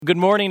Good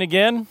morning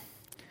again.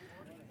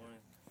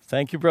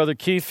 Thank you, Brother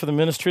Keith, for the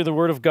ministry of the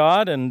Word of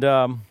God, and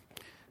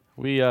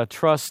we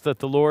trust that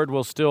the Lord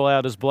will still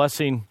add His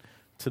blessing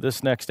to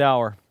this next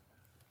hour.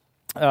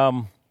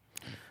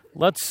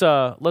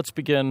 Let's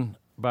begin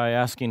by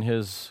asking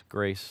His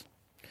grace.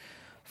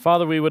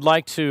 Father, we would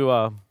like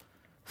to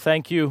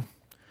thank you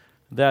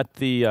that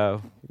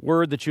the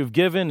Word that you've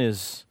given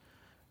is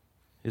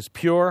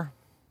pure,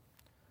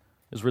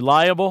 is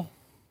reliable,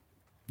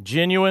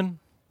 genuine,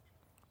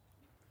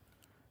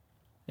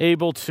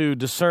 able to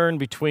discern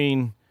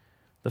between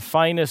the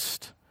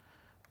finest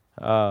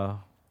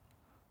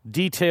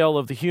detail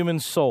of the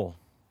human soul.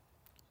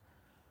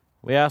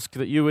 We ask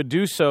that you would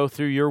do so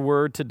through your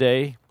word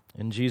today.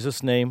 In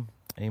Jesus' name,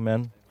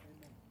 amen.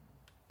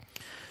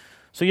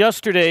 So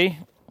yesterday,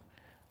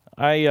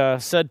 I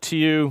said to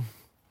you,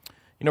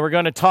 we're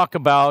going to talk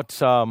about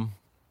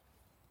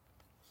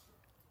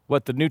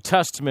what the New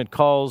Testament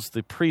calls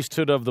the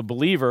priesthood of the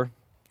believer.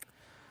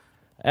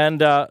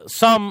 And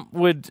some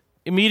would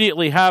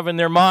immediately have in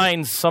their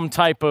minds some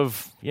type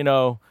of,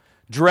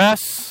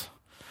 dress,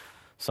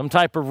 some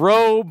type of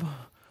robe,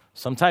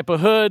 some type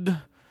of hood,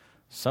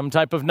 some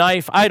type of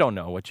knife. I don't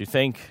know what you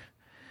think,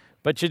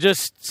 but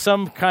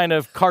some kind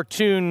of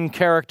cartoon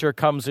character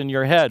comes in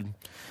your head.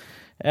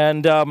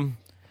 And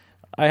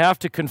I have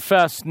to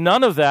confess,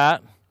 none of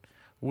that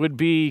would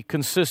be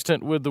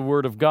consistent with the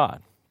Word of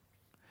God.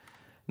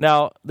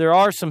 Now, there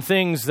are some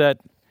things that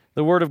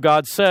the Word of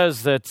God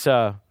says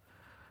that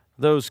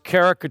those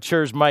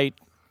caricatures might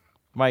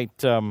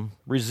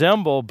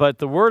resemble, but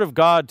the Word of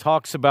God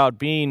talks about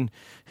being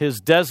His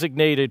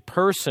designated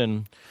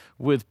person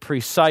with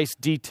precise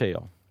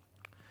detail.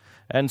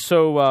 And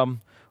so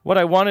what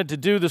I wanted to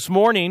do this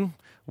morning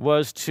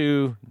was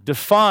to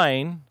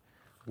define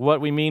what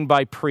we mean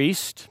by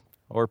priest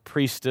or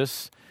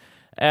priestess.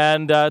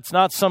 And it's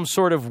not some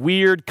sort of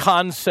weird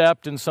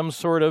concept and some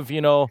sort of,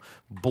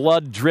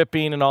 blood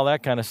dripping and all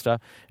that kind of stuff.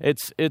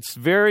 It's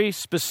very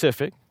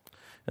specific.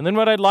 And then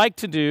what I'd like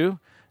to do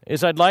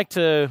is I'd like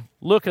to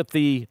look at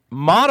the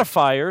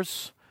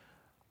modifiers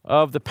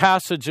of the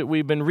passage that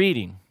we've been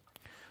reading.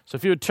 So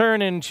if you would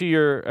turn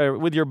into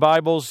with your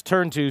Bibles,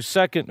 turn to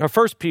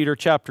 1 Peter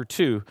chapter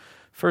 2.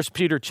 1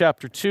 Peter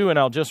chapter 2, and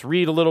I'll just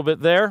read a little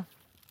bit there,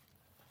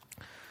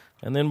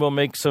 and then we'll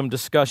make some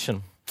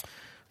discussion.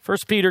 1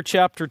 Peter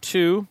chapter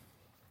 2.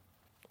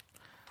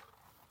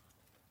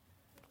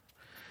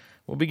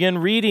 We'll begin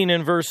reading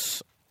in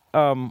verse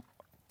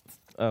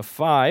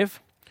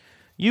 5.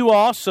 You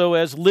also,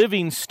 as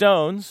living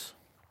stones,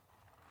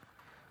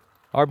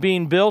 are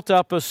being built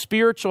up a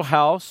spiritual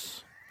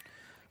house,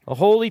 a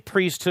holy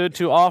priesthood,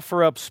 to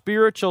offer up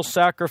spiritual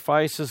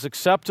sacrifices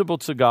acceptable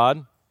to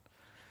God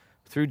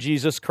through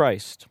Jesus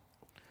Christ.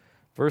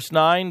 Verse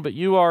 9, but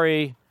you are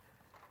a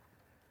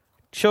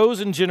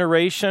chosen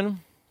generation,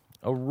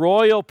 a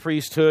royal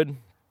priesthood,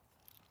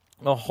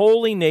 a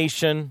holy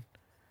nation,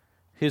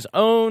 His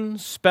own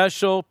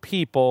special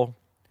people,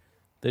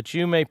 that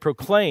you may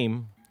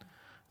proclaim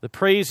the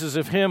praises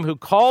of Him who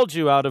called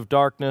you out of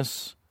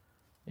darkness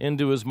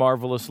into His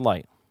marvelous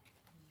light.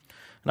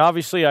 And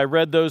obviously I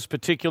read those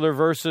particular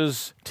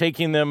verses,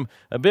 taking them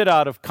a bit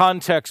out of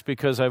context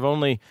because I've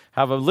only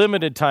have a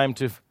limited time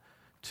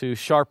to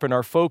sharpen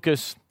our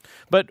focus.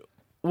 But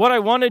what I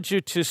wanted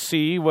you to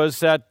see was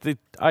that the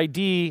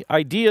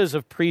ideas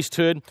of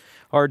priesthood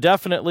are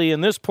definitely in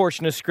this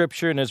portion of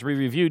Scripture, and as we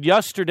reviewed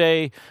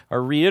yesterday,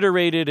 are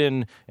reiterated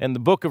in the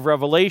book of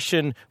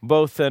Revelation,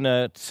 both in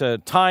a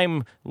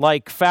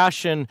time-like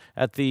fashion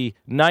at the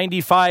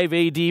 95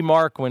 AD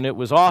mark when it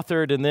was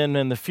authored, and then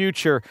in the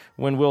future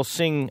when we'll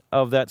sing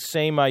of that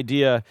same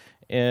idea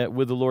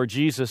with the Lord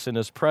Jesus in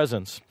His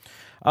presence.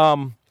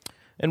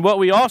 And what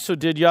we also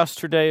did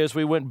yesterday is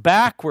we went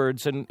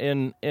backwards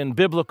in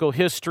biblical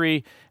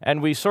history,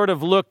 and we sort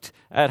of looked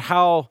at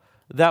how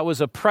that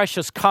was a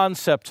precious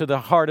concept to the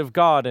heart of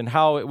God and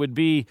how it would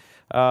be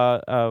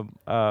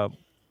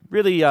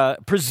really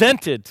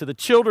presented to the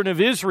children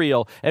of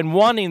Israel and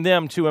wanting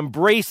them to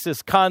embrace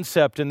this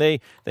concept, and they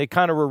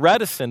kind of were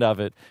reticent of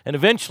it. And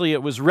eventually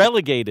it was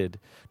relegated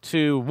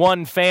to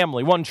one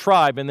family, one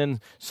tribe, and then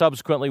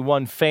subsequently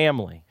one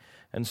family.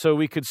 And so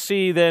we could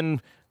see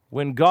then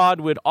when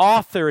God would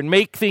author and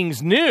make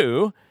things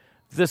new,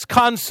 this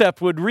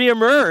concept would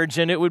reemerge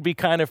and it would be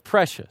kind of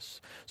precious.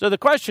 So the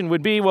question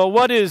would be, well,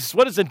 what is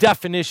the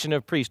definition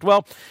of priest?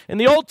 Well, in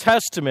the Old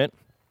Testament,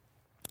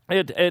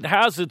 it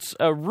has its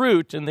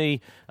root in the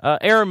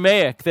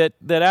Aramaic that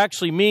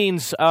actually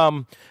means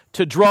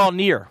to draw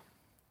near,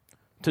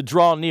 to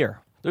draw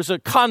near. There's a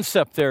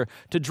concept there,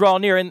 to draw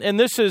near, and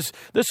this is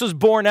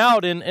borne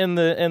out in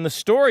the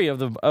story of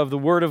the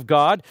Word of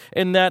God,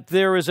 in that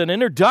there is an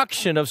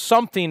introduction of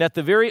something at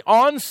the very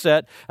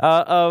onset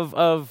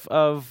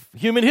of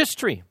human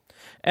history.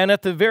 And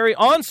at the very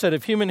onset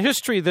of human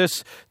history,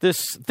 this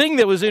thing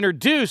that was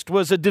introduced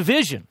was a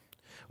division,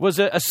 was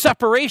a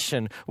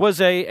separation,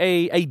 was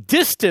a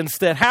distance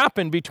that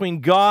happened between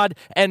God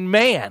and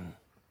man.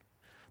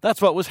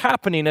 That's what was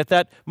happening at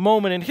that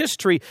moment in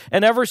history.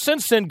 And ever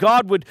since then,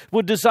 God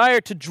would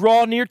desire to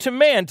draw near to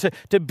man,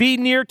 to be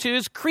near to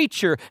his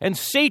creature. And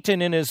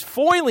Satan, in his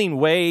foiling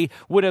way,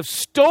 would have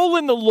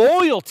stolen the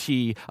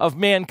loyalty of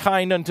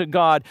mankind unto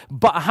God.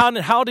 But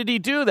how did he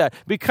do that?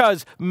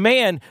 Because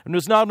man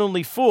was not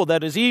only fooled,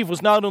 that is, Eve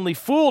was not only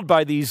fooled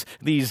by these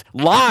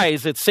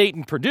lies that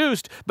Satan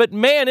produced, but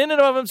man in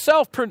and of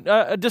himself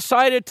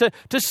decided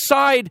to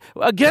side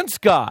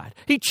against God.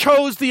 He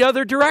chose the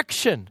other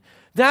direction.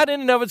 That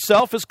in and of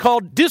itself is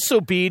called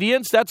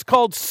disobedience. That's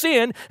called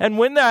sin. And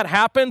when that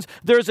happens,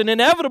 there's an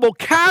inevitable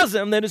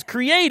chasm that is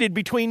created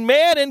between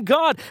man and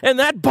God. And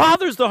that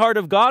bothers the heart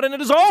of God, and it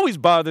has always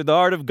bothered the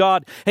heart of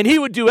God. And he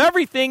would do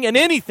everything and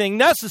anything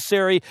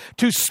necessary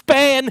to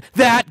span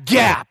that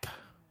gap.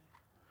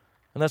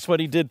 And that's what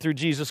he did through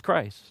Jesus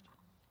Christ.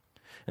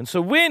 And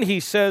so when he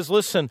says,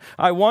 listen,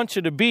 I want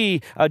you to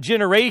be a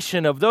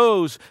generation of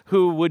those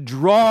who would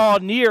draw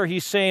near,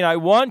 he's saying, I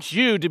want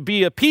you to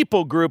be a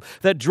people group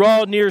that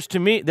draws near to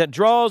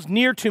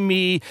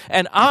me,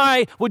 and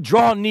I would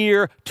draw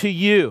near to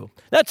you.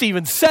 That's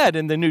even said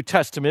in the New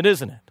Testament,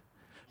 isn't it?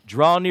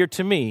 Draw near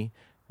to me,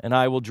 and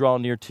I will draw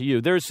near to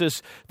you. There's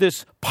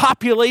this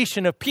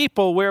population of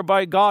people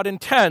whereby God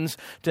intends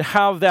to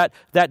have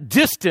that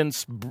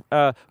distance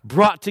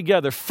brought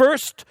together.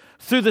 First,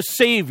 through the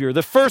Savior,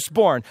 the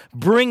firstborn,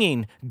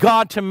 bringing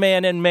God to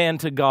man and man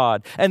to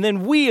God. And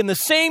then we, in the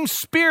same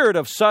spirit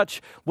of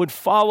such, would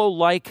follow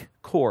like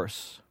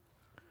course.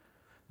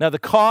 Now, the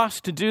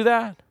cost to do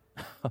that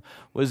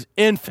was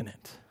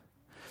infinite.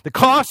 The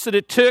cost that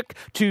it took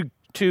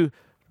to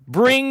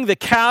bring the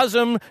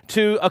chasm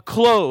to a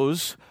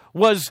close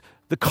was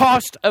the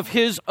cost of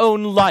his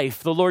own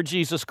life, the Lord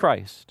Jesus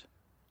Christ.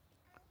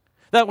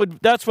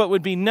 That's what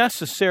would be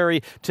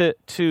necessary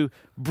to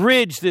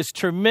bridge this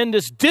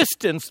tremendous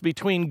distance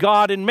between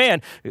God and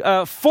man,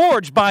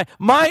 forged by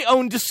my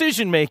own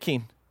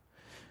decision-making.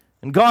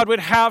 And God would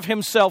have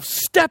himself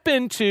step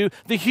into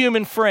the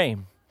human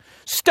frame,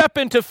 step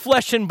into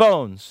flesh and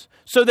bones,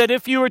 so that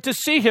if you were to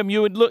see him, he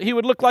would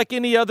look like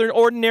any other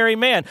ordinary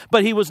man.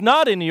 But he was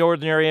not any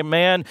ordinary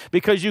man,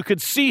 because you could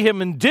see him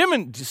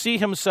and see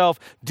himself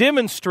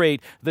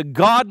demonstrate the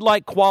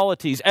godlike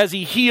qualities as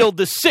he healed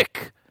the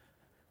sick.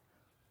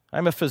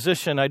 I'm a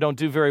physician. I don't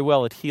do very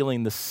well at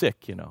healing the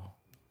sick, you know.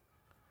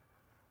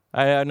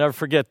 I never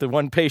forget the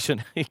one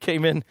patient. He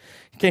came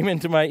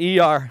into my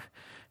ER.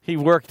 He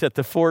worked at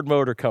the Ford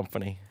Motor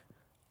Company.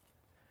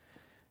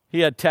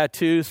 He had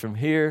tattoos from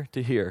here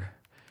to here,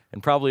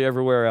 and probably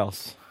everywhere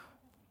else.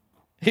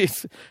 He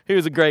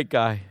was a great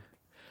guy.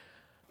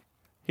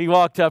 He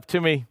walked up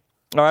to me,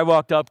 or I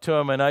walked up to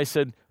him, and I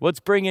said, "What's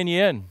bringing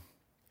you in?"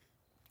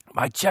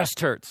 "My chest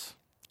hurts."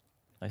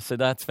 I said,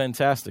 "That's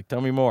fantastic.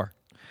 Tell me more."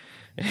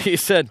 He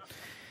said,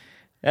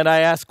 and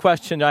I asked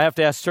questions. I have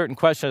to ask certain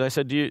questions. I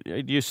said, do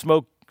you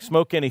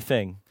smoke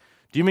anything?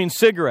 "Do you mean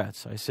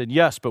cigarettes?" I said,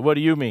 "Yes, but what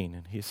do you mean?"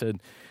 And he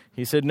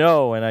said,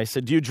 "No." And I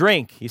said, "Do you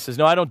drink?" He says,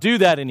 "No, I don't do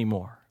that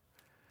anymore.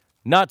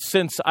 Not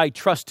since I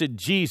trusted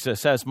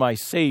Jesus as my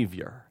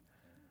Savior."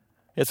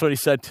 That's what he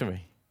said to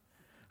me.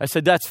 I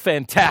said, "That's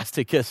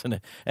fantastic, isn't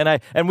it?"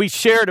 And we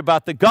shared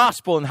about the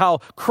gospel and how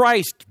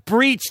Christ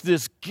breached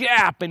this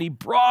gap and he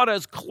brought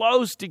us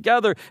close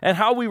together and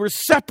how we were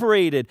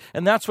separated.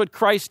 And that's what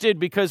Christ did,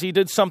 because he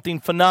did something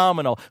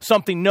phenomenal,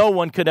 something no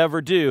one could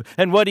ever do.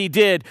 And what he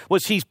did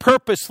was he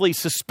purposely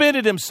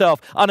suspended himself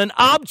on an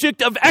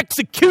object of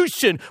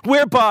execution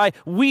whereby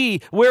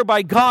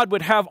God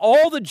would have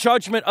all the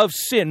judgment of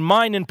sin,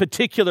 mine in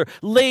particular,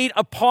 laid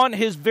upon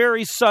his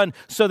very son,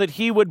 so that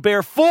he would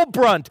bear full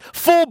brunt,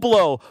 full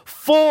blow,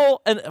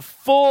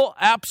 full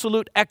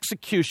absolute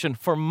execution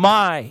for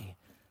my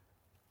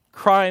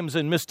crimes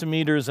and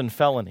misdemeanors and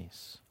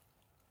felonies.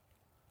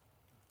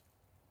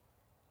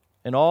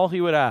 And all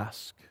he would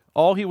ask,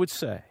 all he would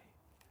say,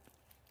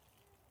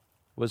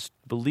 was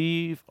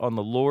believe on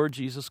the Lord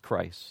Jesus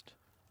Christ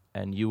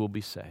and you will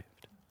be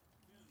saved.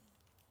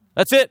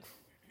 That's it.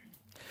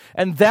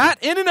 And that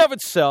in and of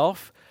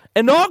itself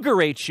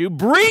inaugurates you,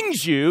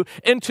 brings you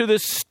into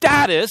this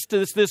status,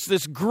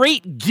 this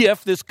great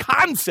gift, this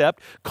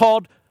concept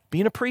called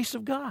being a priest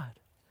of God.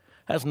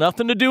 Has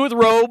nothing to do with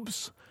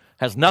robes,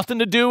 has nothing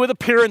to do with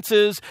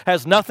appearances,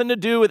 has nothing to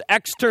do with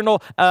external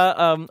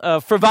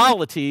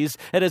frivolities.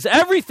 It has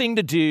everything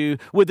to do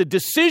with the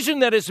decision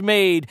that is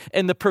made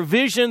and the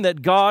provision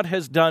that God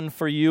has done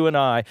for you and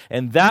I.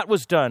 And that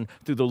was done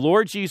through the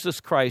Lord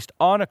Jesus Christ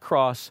on a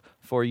cross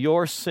for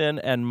your sin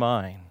and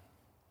mine.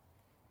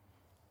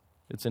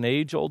 It's an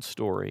age-old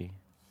story,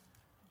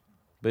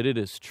 but it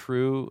is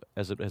true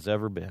as it has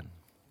ever been.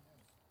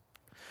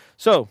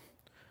 So,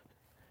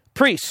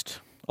 priest.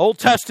 Old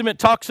Testament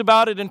talks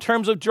about it in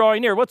terms of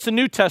drawing near. What's the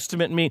New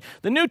Testament mean?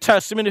 The New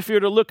Testament, if you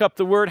were to look up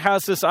the word,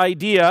 has this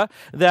idea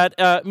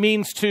that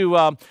means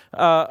to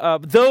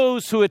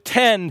those who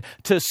attend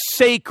to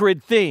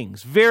sacred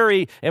things,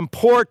 very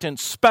important,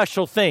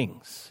 special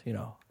things. You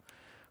know,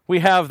 we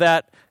have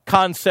that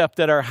concept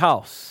at our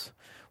house.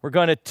 We're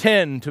going to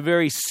tend to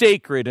very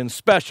sacred and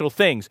special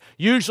things.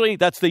 Usually,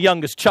 that's the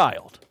youngest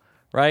child,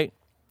 right?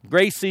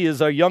 Gracie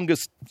is our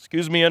youngest,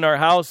 in our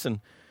house, and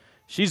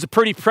she's a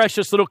pretty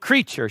precious little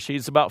creature.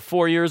 She's about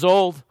 4 years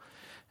old,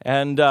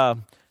 and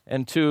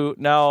to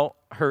now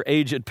her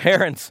aged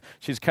parents,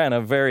 she's kind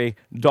of very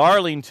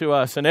darling to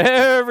us, and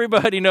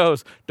everybody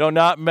knows, do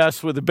not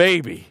mess with the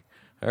baby,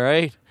 all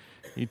right?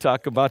 You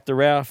talk about the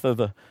wrath of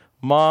the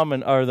mom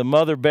or the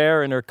mother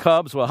bear and her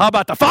cubs. Well, how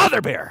about the father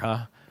bear,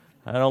 huh?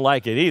 I don't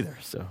like it either,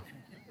 so.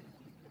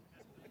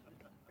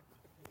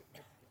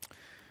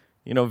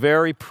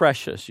 Very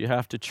precious. You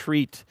have to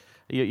treat,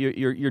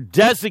 you're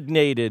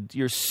designated,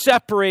 you're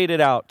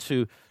separated out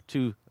to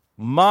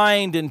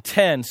mind and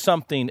tend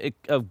something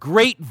of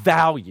great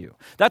value.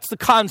 That's the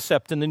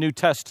concept in the New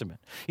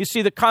Testament. You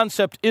see, the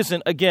concept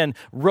isn't, again,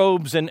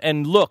 robes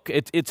and look.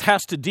 It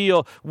has to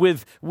deal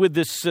with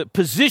this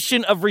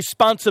position of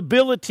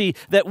responsibility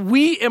that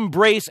we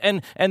embrace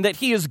and that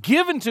He has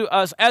given to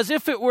us as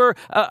if it were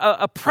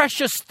a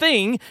precious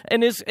thing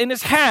in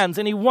His hands,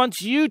 and He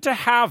wants you to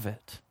have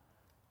it.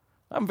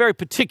 I'm very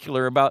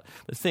particular about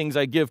the things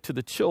I give to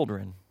the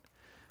children.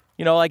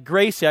 Like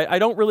Gracie, I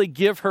don't really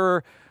give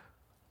her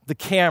the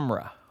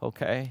camera,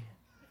 okay?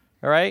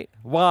 All right?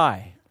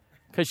 Why?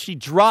 Because she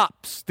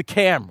drops the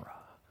camera.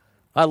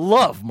 I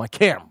love my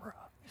camera,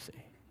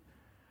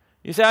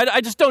 You say,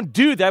 I just don't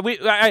do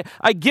that.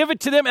 I give it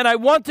to them, and I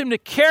want them to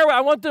carry it.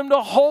 I want them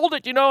to hold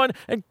it, and I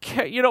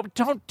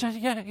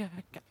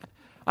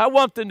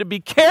want them to be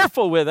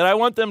careful with it. I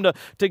want them to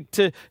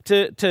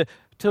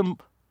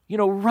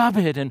rub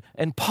it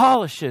and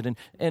polish it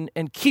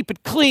and keep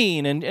it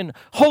clean and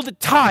hold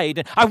it tight.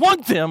 And I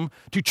want them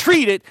to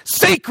treat it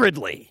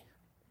sacredly.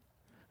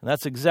 And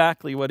that's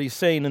exactly what He's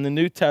saying in the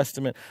New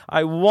Testament.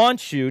 I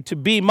want you to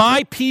be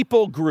my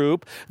people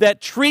group that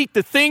treat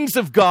the things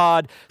of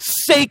God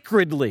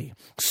sacredly,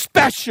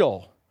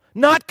 special,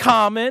 not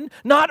common,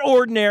 not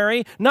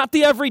ordinary, not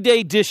the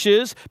everyday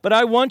dishes, but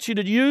I want you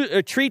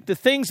to treat the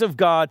things of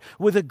God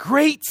with a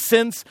great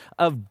sense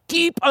of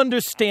deep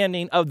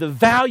understanding of the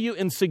value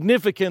and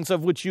significance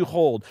of which you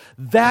hold.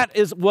 That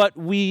is what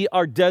we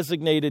are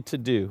designated to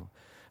do.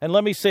 And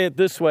let me say it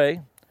this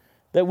way,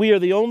 that we are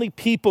the only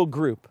people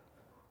group,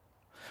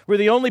 we're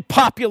the only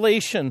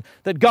population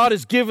that God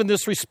has given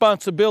this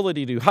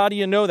responsibility to. How do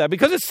you know that?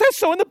 Because it says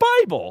so in the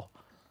Bible.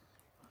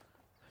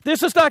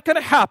 This is not going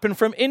to happen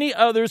from any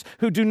others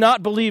who do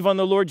not believe on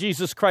the Lord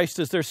Jesus Christ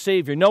as their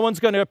Savior. No one's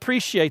going to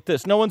appreciate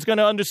this. No one's going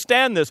to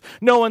understand this.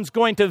 No one's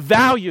going to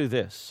value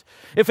this.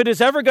 If it is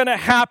ever going to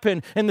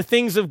happen in the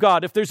things of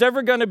God, if there's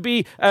ever going to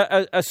be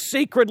a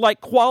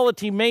sacred-like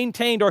quality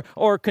maintained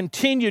or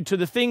continued to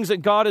the things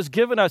that God has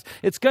given us,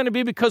 it's going to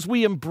be because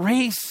we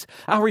embrace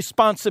our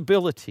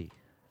responsibility.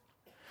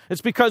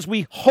 It's because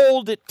we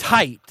hold it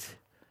tight.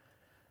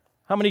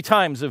 How many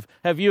times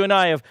have you and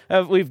I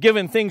we've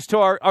given things to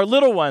our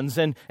little ones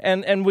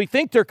and we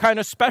think they're kind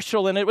of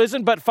special, and it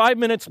isn't but 5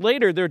 minutes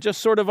later they're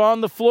just sort of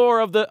on the floor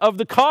of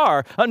the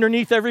car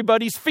underneath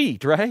everybody's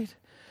feet, right?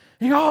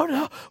 You go, oh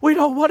no, we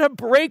don't want to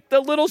break the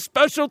little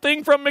special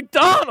thing from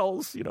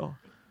McDonald's, No,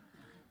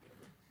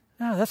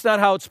 that's not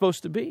how it's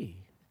supposed to be.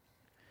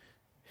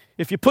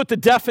 If you put the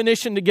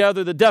definition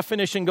together, the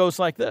definition goes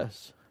like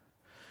this.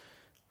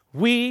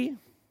 We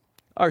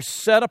are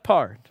set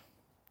apart.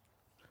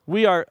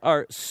 We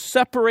are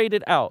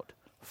separated out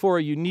for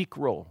a unique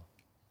role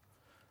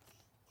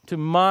to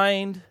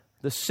mind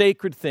the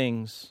sacred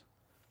things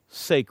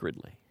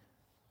sacredly.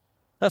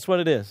 That's what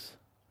it is.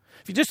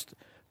 If you just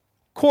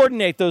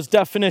coordinate those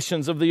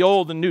definitions of the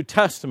Old and New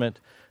Testament,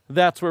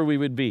 that's where we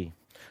would be.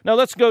 Now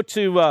let's go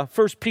to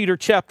 1 Peter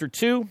chapter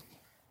 2.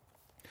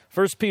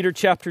 1 Peter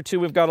chapter 2,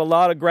 we've got a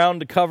lot of ground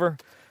to cover.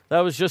 That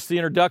was just the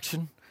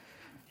introduction.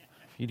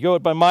 If you go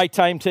it by my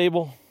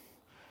timetable,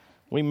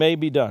 we may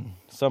be done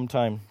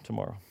sometime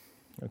tomorrow.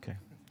 Okay.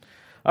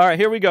 All right,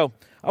 here we go.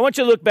 I want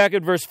you to look back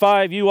at verse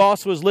 5. You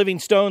also as living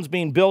stones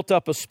being built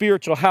up a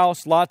spiritual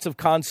house. Lots of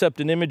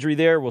concept and imagery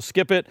there. We'll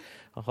skip it.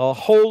 A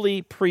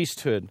holy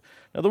priesthood.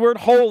 Now the word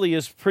holy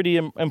is pretty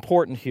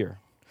important here.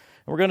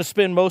 And we're going to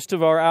spend most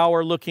of our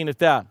hour looking at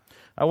that.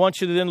 I want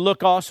you to then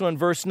look also in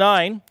verse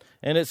 9.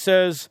 And it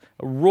says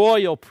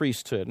royal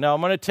priesthood. Now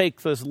I'm going to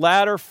take this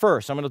latter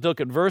first. I'm going to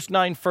look at verse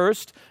 9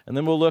 first. And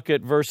then we'll look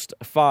at verse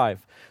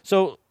 5.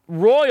 So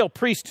royal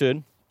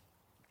priesthood,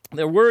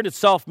 the word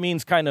itself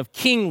means kind of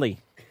kingly,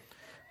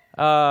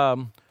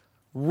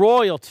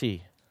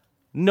 royalty,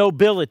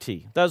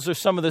 nobility. Those are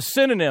some of the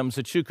synonyms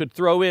that you could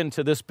throw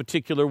into this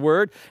particular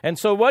word. And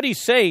so what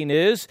he's saying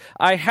is,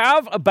 I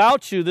have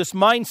about you this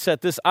mindset,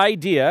 this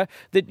idea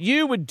that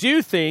you would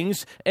do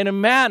things in a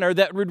manner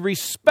that would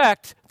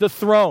respect the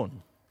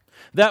throne,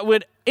 that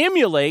would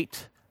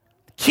emulate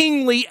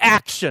kingly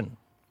action,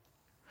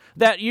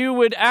 that you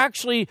would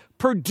actually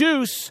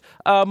produce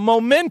a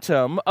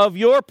momentum of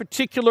your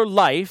particular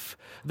life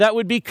that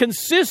would be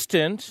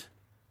consistent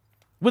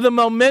with the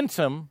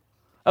momentum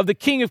of the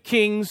King of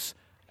Kings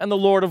and the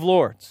Lord of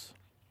Lords.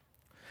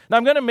 Now,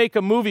 I'm going to make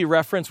a movie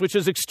reference which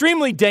is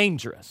extremely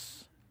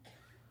dangerous.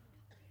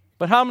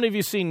 But how many of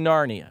you seen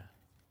Narnia?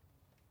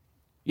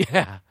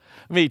 Yeah,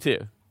 me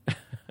too.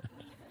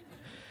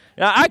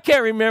 Now, I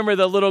can't remember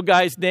the little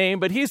guy's name,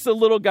 but he's the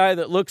little guy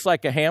that looks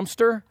like a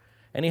hamster,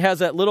 and he has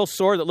that little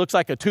sword that looks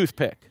like a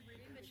toothpick.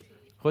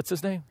 What's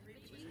his name?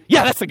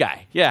 Yeah, that's the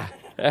guy. Yeah.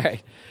 All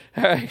right.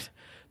 All right.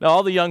 Now,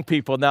 all the young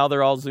people, now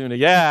they're all Zuna.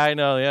 Yeah, I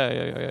know.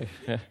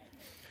 Yeah.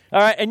 All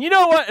right. And you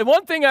know what? And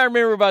one thing I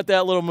remember about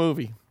that little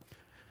movie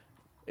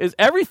is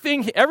every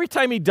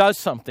time he does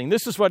something,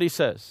 this is what he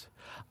says.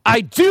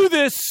 I do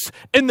this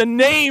in the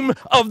name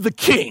of the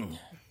king.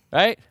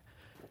 Right?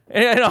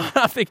 And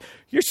I think,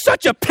 you're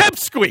such a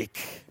pipsqueak.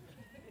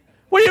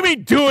 What do you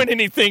mean doing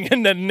anything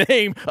in the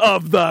name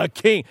of the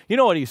king? You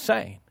know what he's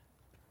saying?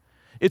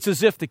 It's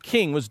as if the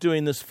king was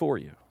doing this for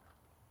you.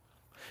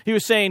 He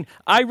was saying,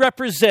 I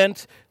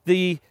represent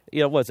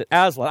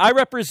Aslan? I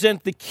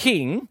represent the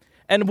king,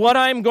 and what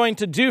I'm going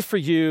to do for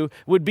you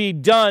would be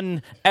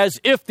done as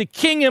if the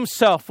king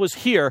himself was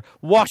here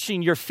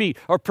washing your feet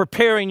or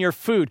preparing your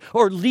food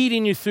or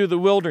leading you through the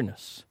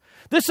wilderness.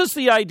 This is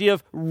the idea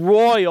of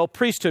royal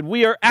priesthood.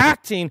 We are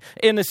acting,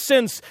 in a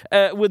sense,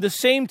 with the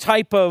same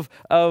type of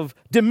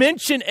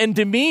dimension and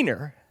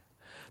demeanor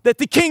that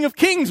the King of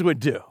Kings would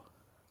do.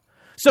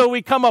 So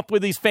we come up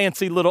with these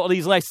nice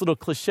little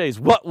cliches.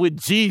 What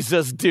would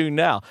Jesus do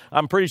now?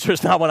 I'm pretty sure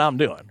it's not what I'm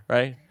doing,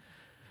 right?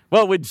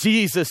 What would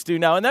Jesus do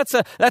now? And that's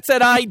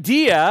that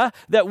idea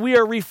that we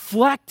are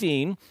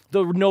reflecting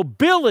the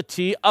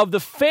nobility of the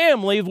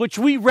family which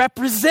we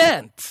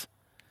represent.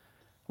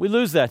 We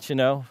lose that, you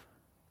know.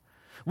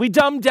 We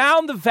dumb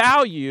down the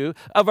value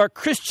of our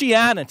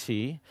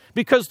Christianity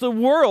because the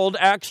world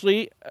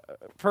actually,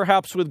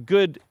 perhaps with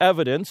good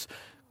evidence,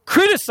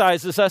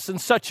 criticizes us in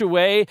such a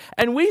way,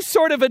 and we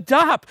sort of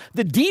adopt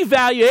the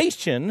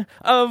devaluation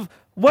of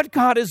what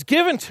God has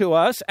given to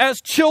us as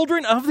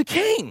children of the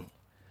King.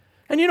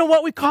 And you know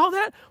what we call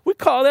that? We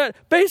call that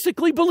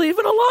basically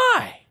believing a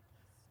lie.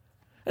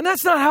 And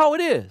that's not how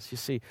it is, you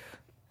see.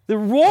 The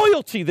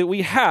royalty that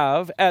we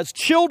have as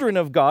children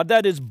of God,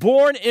 that is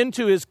born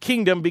into his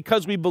kingdom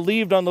because we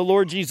believed on the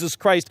Lord Jesus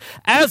Christ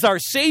as our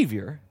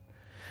Savior,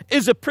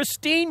 is a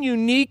pristine,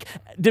 unique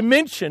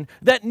dimension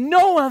that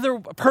no other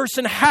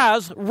person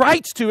has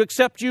rights to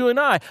except you and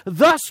I.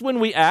 Thus,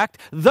 when we act,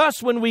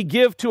 when we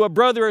give to a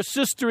brother or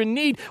sister in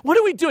need, what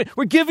are we doing?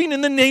 We're giving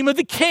in the name of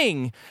the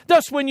King.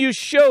 Thus, when you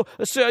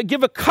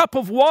give a cup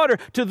of water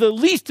to the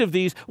least of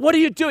these, what are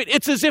you doing?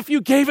 It's as if you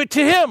gave it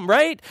to him,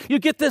 right? You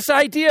get this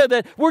idea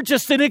that we're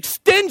just an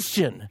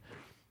extension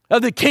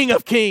of the King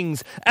of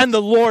Kings and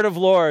the Lord of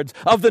Lords,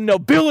 of the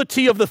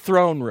nobility of the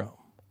throne room.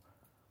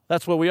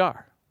 That's what we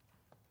are.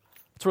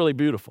 It's really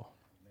beautiful.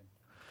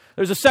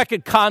 There's a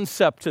second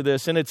concept to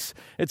this, and it's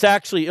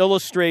actually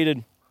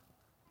illustrated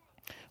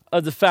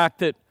of the fact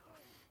that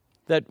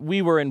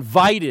we were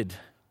invited,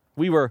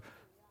 we were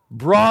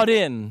brought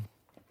in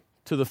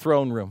to the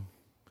throne room,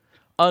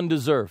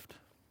 undeserved.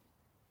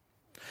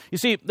 You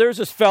see, there's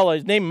this fellow,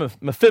 his name is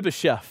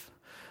Mephibosheth.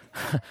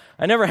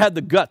 I never had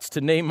the guts to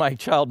name my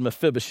child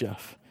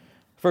Mephibosheth.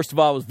 First of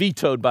all, I was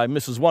vetoed by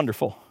Mrs.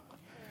 Wonderful.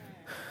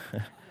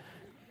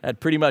 That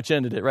pretty much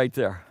ended it right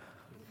there.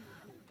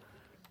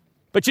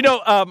 But you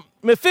know,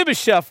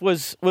 Mephibosheth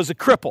was a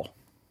cripple.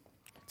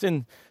 It's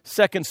in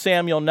 2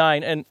 Samuel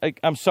 9, and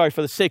I'm sorry,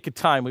 for the sake of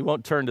time, we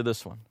won't turn to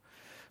this one.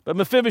 But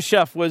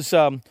Mephibosheth was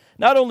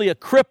not only a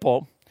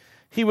cripple,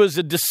 he was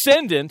a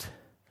descendant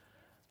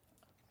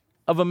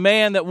of a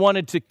man that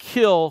wanted to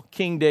kill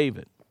King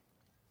David.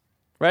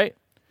 Right?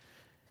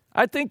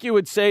 I think you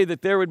would say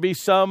that there would be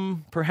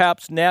some,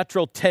 perhaps,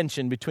 natural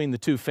tension between the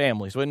two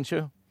families, wouldn't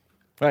you?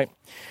 Right.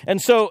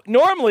 And so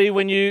normally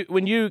when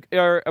you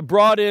are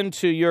brought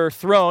into your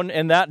throne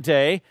in that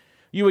day,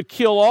 you would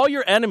kill all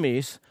your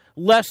enemies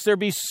lest there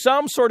be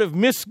some sort of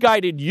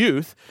misguided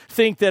youth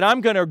think that I'm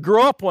going to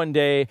grow up one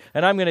day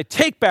and I'm going to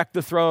take back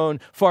the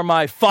throne for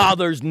my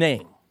father's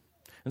name.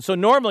 And so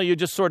normally you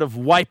just sort of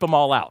wipe them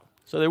all out.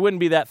 So there wouldn't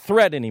be that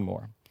threat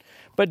anymore.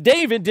 But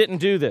David didn't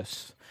do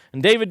this.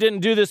 And David didn't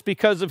do this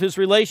because of his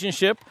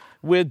relationship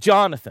with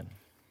Jonathan.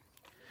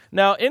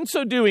 Now, in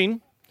so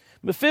doing,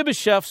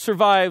 Mephibosheth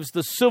survives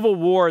the civil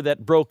war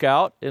that broke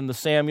out in the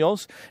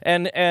Samuels,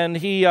 and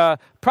he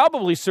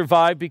probably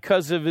survived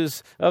because of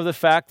the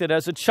fact that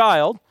as a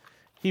child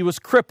he was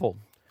crippled.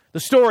 The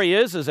story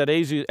is that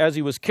as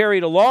he was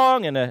carried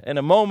along in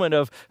a moment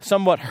of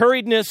somewhat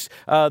hurriedness,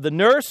 the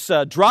nurse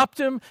dropped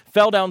him,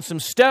 fell down some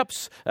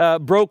steps,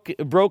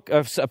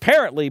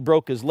 apparently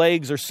broke his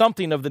legs or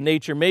something of the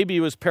nature. Maybe he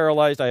was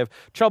paralyzed. I have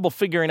trouble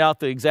figuring out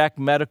the exact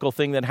medical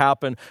thing that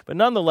happened, but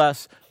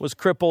nonetheless was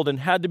crippled and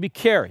had to be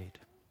carried.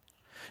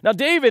 Now,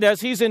 David,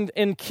 as he's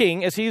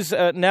as he's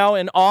now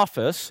in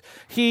office,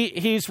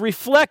 he's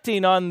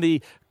reflecting on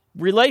the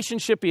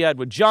relationship he had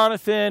with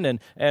Jonathan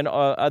and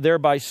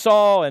thereby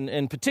Saul, and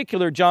in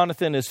particular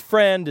Jonathan, his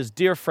friend, his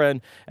dear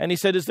friend. And he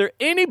said, is there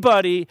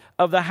anybody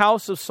of the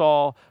house of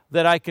Saul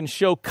that I can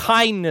show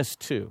kindness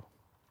to?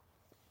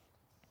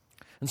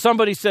 And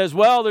somebody says,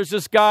 well, there's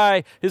this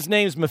guy, his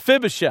name's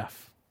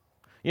Mephibosheth.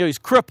 You know, he's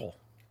crippled.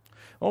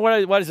 Well,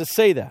 why does it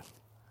say that?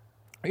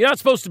 You're not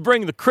supposed to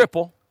bring the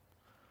cripple,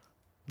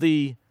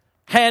 the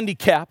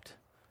handicapped,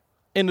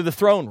 into the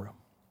throne room.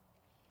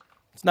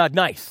 It's not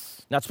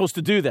nice. Not supposed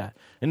to do that.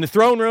 In the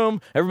throne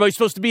room, everybody's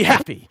supposed to be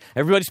happy.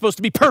 Everybody's supposed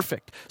to be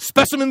perfect.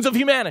 Specimens of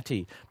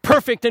humanity.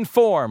 Perfect in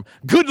form.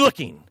 Good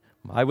looking.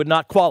 I would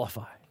not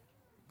qualify.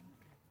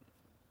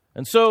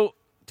 And so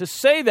to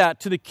say that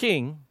to the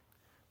king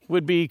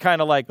would be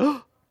kind of like,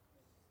 oh.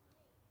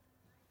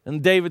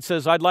 And David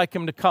says, I'd like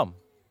him to come.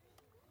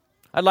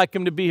 I'd like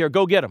him to be here.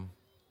 Go get him.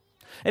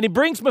 And he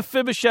brings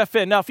Mephibosheth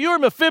in. Now, if you're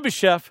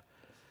Mephibosheth,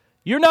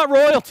 you're not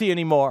royalty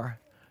anymore.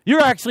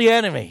 You're actually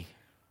enemy.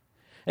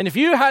 And if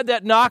you had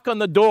that knock on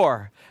the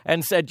door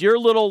and said, your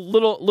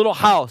little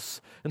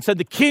house, and said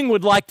the king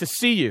would like to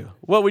see you,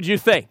 what would you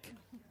think?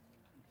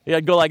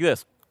 You'd go like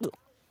this.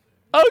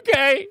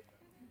 Okay.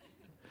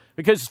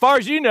 Because as far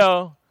as you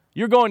know,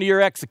 you're going to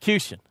your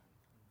execution.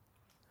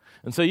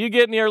 And so you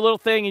get in your little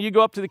thing and you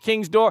go up to the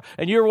king's door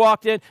and you're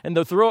walked in and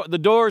the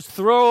doors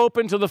throw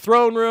open to the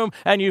throne room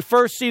and you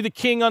first see the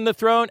king on the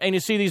throne and you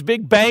see these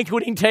big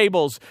banqueting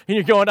tables and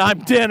you're going, I'm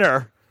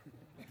dinner.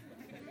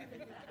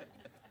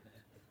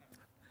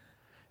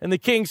 And the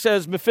king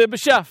says,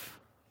 Mephibosheth.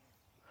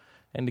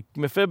 And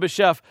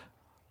Mephibosheth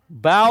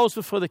bows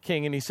before the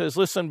king and he says,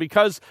 listen,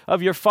 because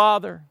of your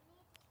father,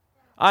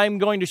 I'm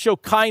going to show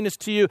kindness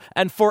to you,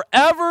 and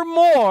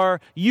forevermore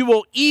you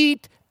will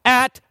eat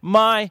at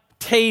my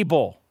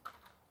table.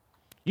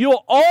 You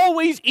will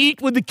always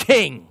eat with the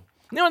king.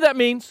 You know what that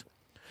means?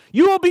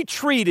 You will be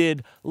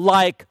treated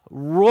like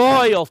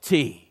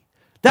royalty.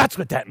 That's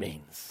what that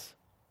means.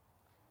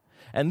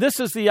 And this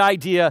is the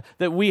idea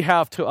that we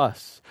have to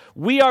us.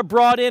 We are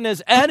brought in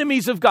as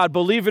enemies of God.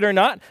 Believe it or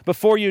not,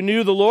 before you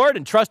knew the Lord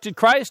and trusted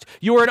Christ,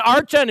 you were an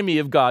arch enemy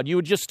of God. You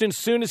would just as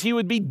soon as he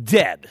would be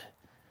dead.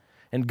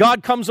 And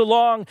God comes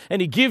along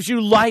and he gives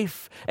you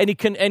life and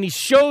he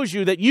shows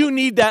you that you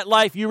need that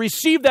life. You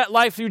receive that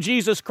life through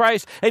Jesus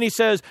Christ. And he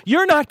says,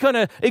 you're not going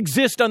to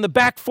exist on the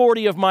back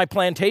 40 of my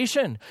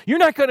plantation. You're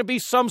not going to be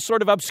some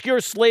sort of obscure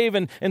slave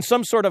in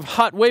some sort of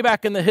hut way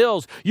back in the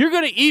hills. You're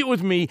going to eat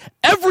with me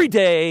every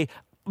day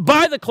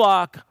by the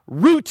clock,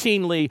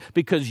 routinely,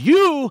 because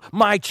you,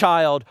 my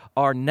child,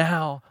 are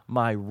now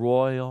my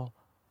royal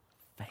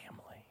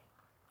family.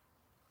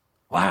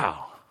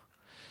 Wow.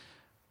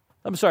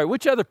 I'm sorry,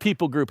 which other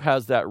people group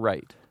has that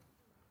right?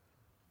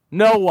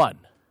 No one.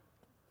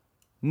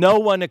 No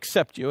one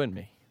except you and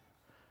me.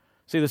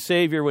 See, the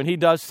Savior, when he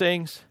does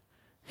things,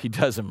 he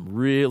does them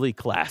really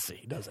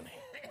classy, doesn't he?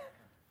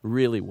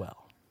 Really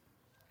well.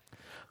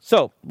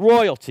 So,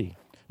 royalty.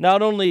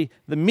 Not only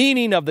the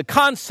meaning of the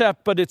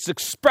concept, but its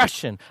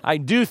expression. I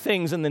do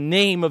things in the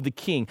name of the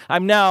king.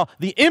 I'm now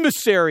the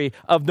emissary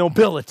of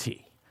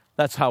nobility.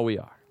 That's how we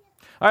are.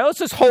 All right, let's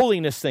this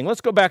holiness thing. Let's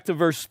go back to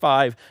verse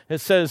 5.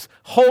 It says,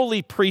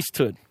 holy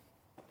priesthood.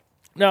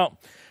 Now,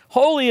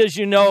 holy, as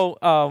you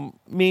know,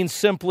 means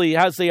simply,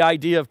 has the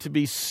idea of to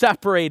be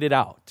separated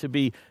out, to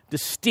be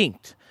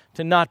distinct,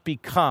 to not be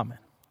common.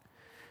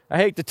 I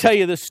hate to tell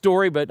you this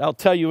story, but I'll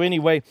tell you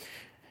anyway.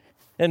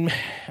 And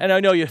I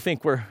know you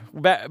think we're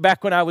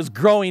back when I was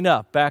growing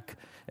up, back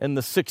in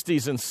the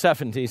 60s and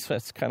 70s.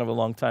 That's kind of a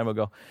long time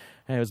ago.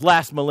 And it was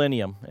last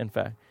millennium, in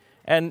fact.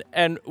 And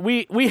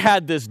we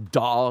had this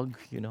dog,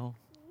 you know.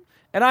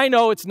 And I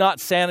know it's not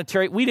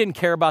sanitary. We didn't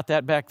care about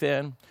that back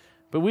then.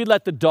 But we'd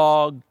let the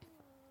dog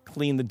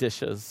clean the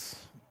dishes.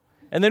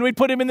 And then we'd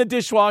put him in the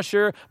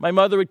dishwasher. My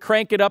mother would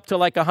crank it up to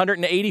like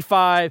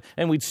 185,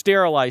 and we'd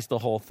sterilize the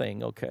whole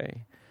thing,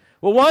 okay?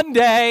 Well, one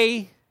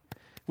day,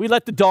 we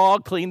let the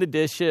dog clean the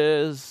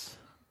dishes,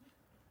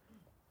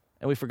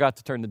 and we forgot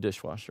to turn the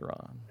dishwasher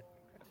on.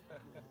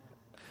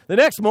 The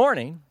next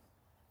morning,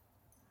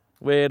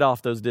 we ate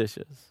off those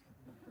dishes.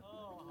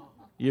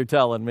 You're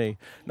telling me.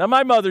 Now,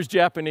 my mother's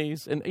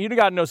Japanese, and you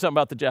got to know something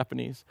about the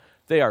Japanese.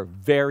 They are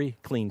very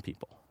clean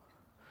people.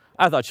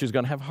 I thought she was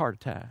going to have a heart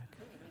attack.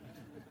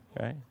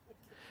 Right?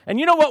 And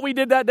you know what we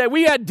did that day?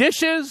 We had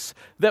dishes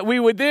that we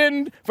would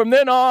then, from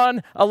then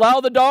on,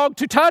 allow the dog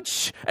to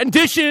touch, and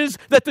dishes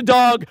that the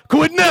dog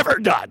could never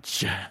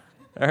touch.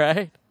 All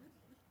right?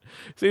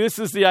 See, this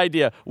is the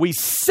idea. We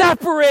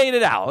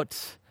separated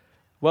out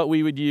what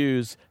we would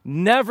use,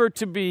 never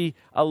to be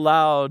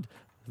allowed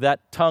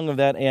that tongue of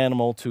that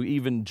animal to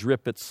even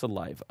drip its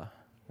saliva,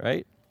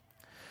 right?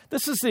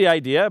 This is the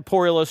idea. A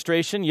poor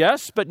illustration,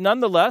 yes, but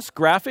nonetheless,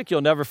 graphic,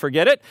 you'll never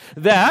forget it,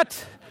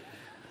 that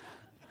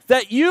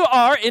you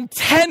are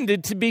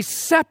intended to be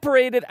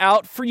separated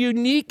out for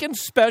unique and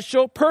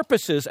special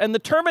purposes. And the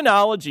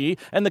terminology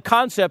and the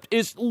concept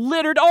is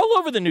littered all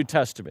over the New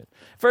Testament.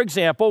 For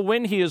example,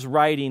 when he is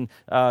writing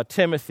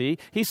Timothy,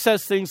 he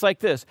says things like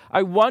this: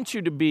 I want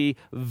you to be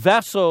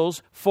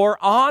vessels for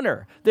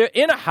honor.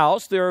 In a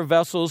house, there are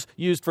vessels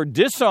used for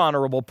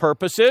dishonorable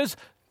purposes,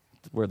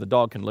 where the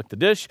dog can lick the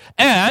dish,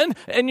 and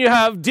you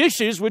have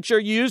dishes which are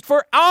used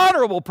for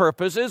honorable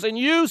purposes, and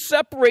you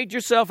separate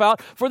yourself out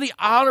for the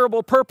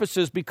honorable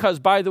purposes because,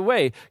 by the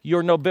way,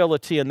 you're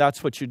nobility, and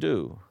that's what you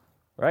do,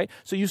 right?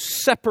 So you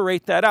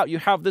separate that out. You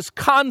have this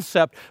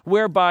concept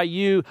whereby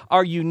you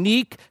are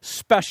unique,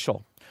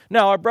 special.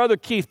 Now, our brother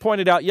Keith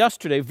pointed out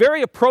yesterday,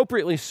 very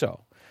appropriately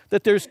so,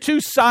 that there's two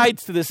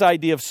sides to this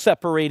idea of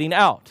separating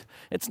out.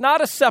 It's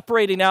not a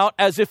separating out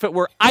as if it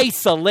were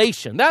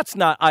isolation. That's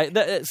not,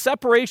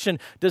 separation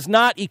does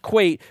not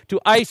equate to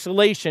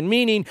isolation,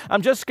 meaning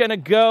I'm just going to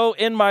go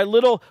in my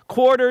little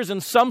quarters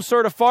in some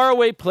sort of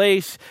faraway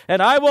place,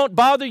 and I won't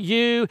bother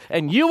you,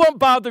 and you won't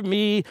bother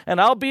me, and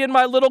I'll be in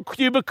my little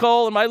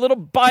cubicle and my little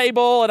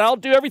Bible, and I'll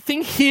do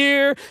everything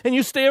here, and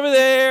you stay over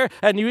there,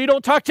 and you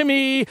don't talk to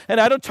me,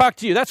 and I don't talk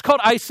to you. That's called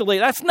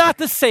isolate. That's not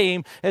the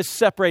same as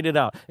separated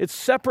out. It's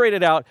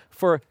separated out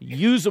for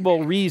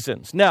usable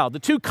reasons. Now, the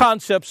two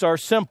concepts are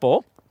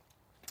simple.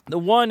 The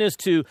one is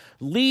to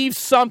leave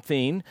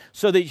something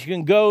so that you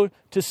can go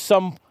to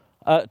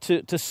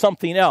to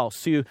something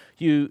else.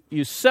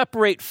 You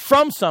separate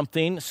from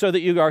something so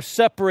that you are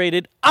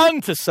separated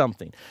unto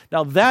something.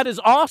 Now, that is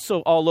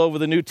also all over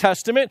the New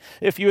Testament.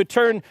 If you would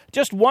turn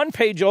just one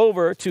page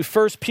over to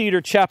 1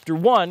 Peter chapter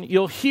 1,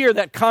 you'll hear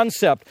that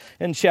concept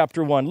in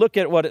chapter 1. Look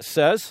at what it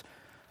says.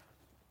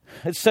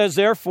 It says,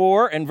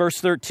 therefore, in verse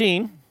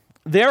 13,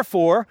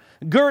 therefore,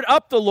 gird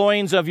up the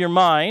loins of your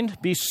mind,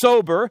 be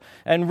sober,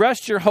 and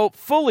rest your hope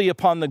fully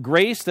upon the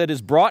grace that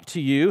is brought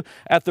to you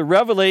at the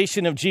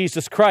revelation of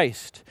Jesus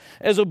Christ.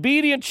 As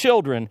obedient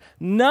children,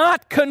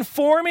 not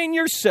conforming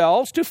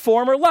yourselves to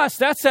former lusts.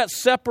 That's that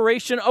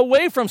separation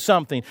away from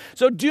something.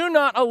 So do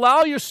not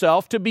allow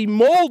yourself to be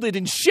molded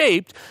and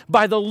shaped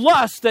by the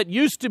lust that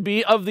used to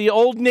be of the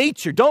old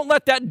nature. Don't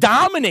let that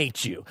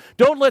dominate you.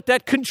 Don't let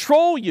that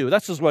control you.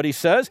 That's just what he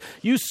says.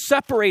 You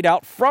separate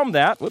out from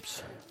that.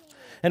 Whoops.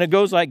 And it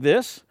goes like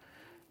this,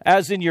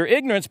 as in your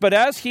ignorance, but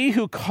as he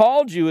who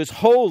called you is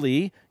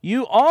holy,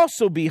 you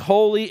also be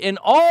holy in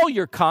all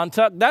your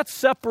conduct. That's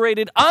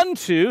separated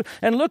unto,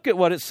 and look at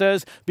what it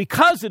says,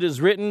 because it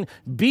is written,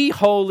 be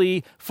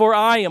holy, for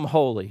I am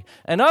holy.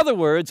 In other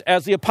words,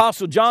 as the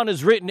Apostle John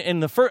has written in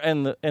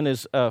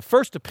his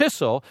first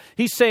epistle,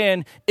 he's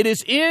saying, it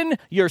is in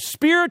your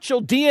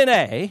spiritual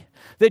DNA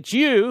that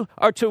you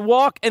are to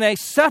walk in a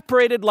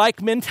separated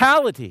like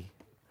mentality.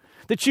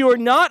 That you are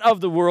not of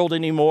the world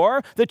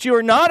anymore, that you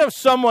are not of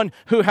someone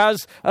who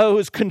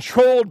is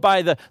controlled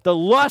by the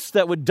lust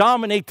that would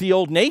dominate the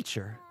old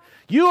nature.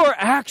 You are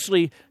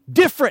actually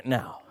different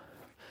now.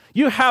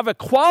 You have a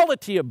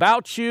quality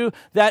about you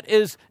that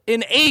is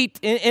innate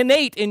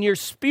in your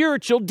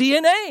spiritual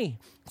DNA.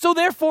 So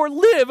therefore,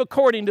 live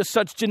according to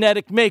such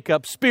genetic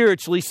makeup,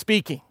 spiritually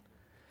speaking.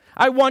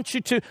 I want you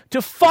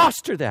to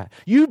foster that.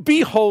 You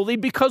be holy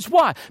because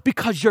why?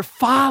 Because your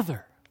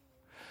Father,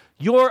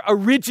 your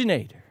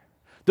originator,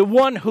 the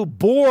one who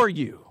bore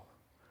you,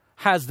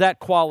 has that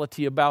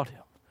quality about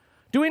him.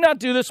 Do we not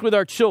do this with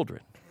our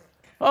children?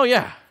 Oh,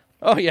 yeah.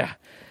 Oh, yeah.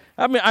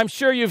 I mean, I'm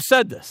sure you've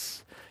said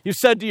this. You've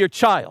said to your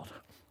child,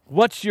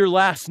 what's your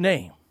last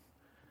name?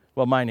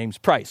 Well, my name's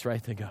Price,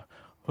 right? They go,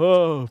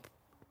 oh,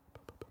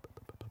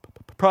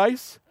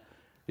 Price?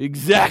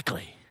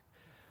 Exactly.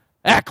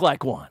 Act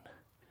like one.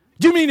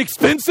 Do you mean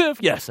expensive?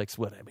 Yes, that's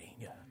what I mean.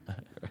 Yeah.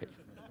 Right.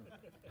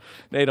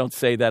 They don't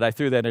say that. I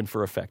threw that in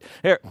for effect.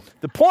 Here,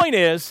 the point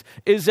is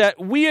that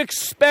we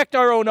expect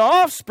our own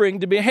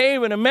offspring to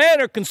behave in a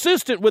manner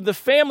consistent with the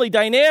family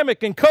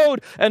dynamic and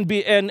code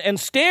and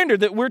standard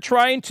that we're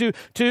trying to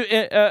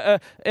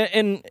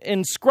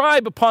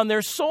inscribe upon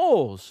their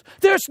souls.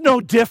 There's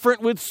no different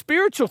with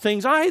spiritual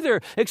things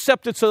either,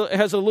 except it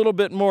has a little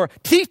bit more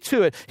teeth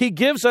to it. He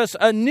gives us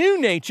a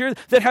new nature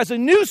that has a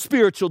new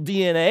spiritual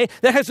DNA,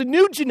 that has a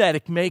new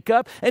genetic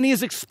makeup, and he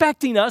is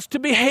expecting us to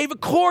behave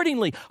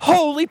accordingly.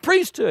 Holy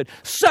priesthood,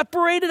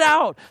 separated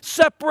out,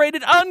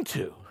 separated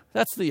unto.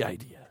 That's the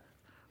idea.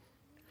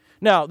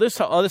 Now, this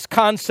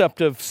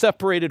concept of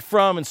separated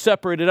from and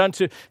separated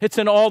unto, it's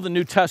in all the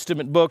New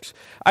Testament books.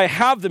 I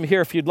have them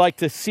here if you'd like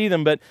to see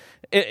them, but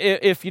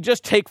if you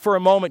just take for a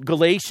moment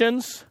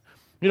Galatians,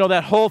 you know,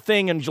 that whole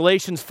thing in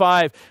Galatians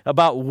 5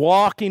 about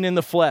walking in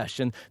the flesh,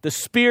 and the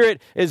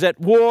spirit is at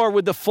war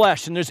with the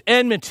flesh, and there's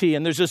enmity,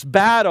 and there's this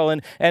battle,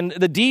 and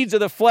the deeds of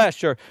the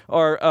flesh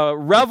are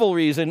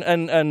revelries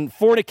and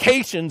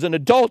fornications and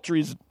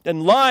adulteries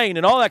and lying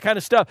and all that kind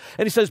of stuff.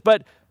 And he says,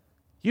 but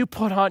you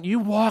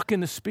walk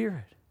in the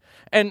spirit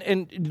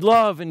and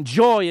love and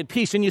joy and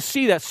peace, and you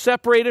see that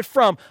separated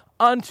from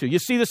unto. You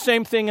see the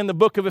same thing in the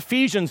book of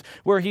Ephesians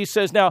where he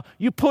says, now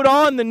you put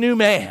on the new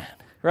man.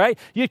 Right?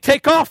 You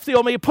take off the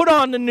old man, you put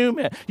on the new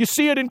man. You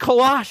see it in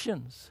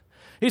Colossians.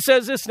 He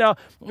says this now,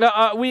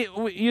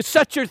 you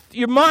set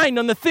your mind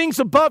on the things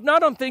above,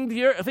 not on things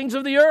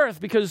of the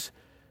earth, because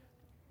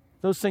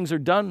those things are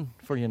done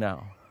for you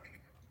now.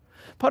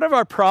 Part of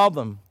our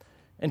problem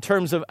in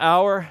terms of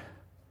our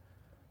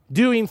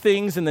doing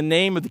things in the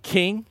name of the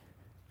King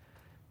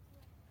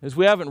is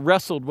we haven't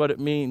wrestled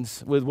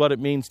with what it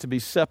means to be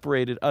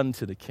separated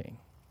unto the King.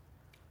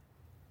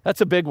 That's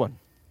a big one.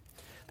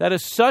 That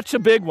is such a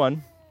big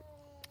one.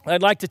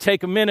 I'd like to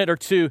take a minute or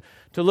two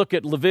to look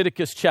at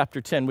Leviticus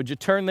chapter 10. Would you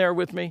turn there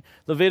with me?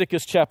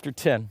 Leviticus chapter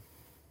 10.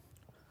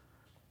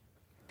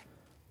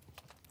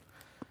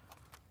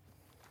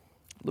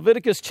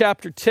 Leviticus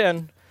chapter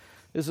 10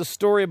 is a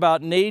story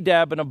about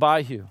Nadab and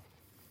Abihu.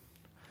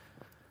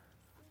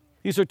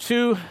 These are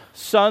two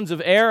sons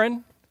of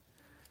Aaron,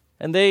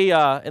 And they,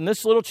 in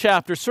this little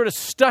chapter, sort of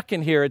stuck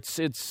in here.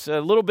 It's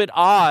a little bit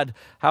odd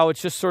how it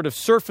just sort of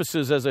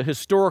surfaces as a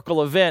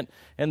historical event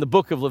in the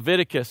book of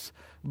Leviticus.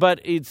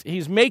 But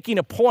he's making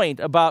a point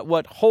about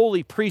what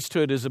holy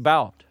priesthood is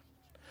about.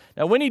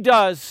 Now, when he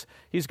does,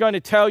 he's going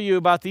to tell you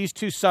about these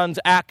two sons'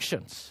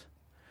 actions.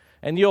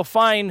 And you'll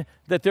find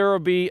that there will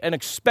be an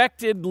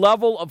expected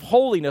level of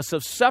holiness,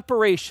 of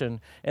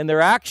separation in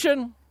their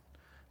action,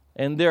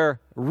 in their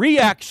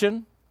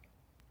reaction,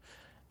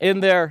 in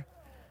their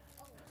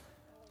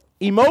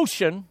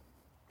emotion,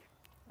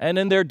 and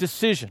in their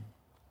decision.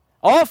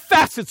 All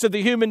facets of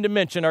the human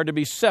dimension are to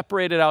be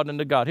separated out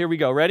into God. Here we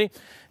go. Ready?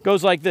 It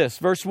goes like this.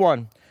 Verse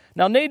 1.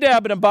 Now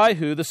Nadab and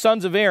Abihu, the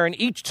sons of Aaron,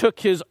 each took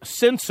his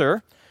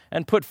censer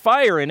and put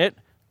fire in it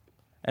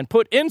and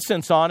put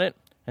incense on it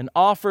and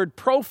offered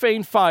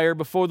profane fire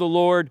before the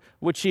Lord,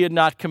 which he had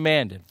not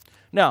commanded.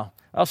 Now,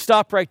 I'll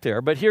stop right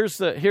there, but here's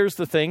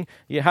the thing.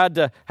 You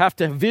have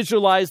to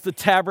visualize the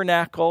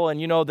tabernacle and,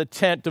 the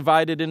tent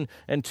divided in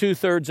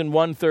 2/3 and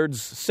 1/3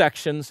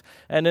 sections.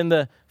 And in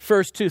the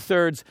first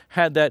 2/3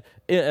 had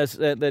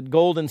that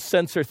golden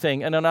censer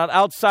thing. And on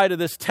outside of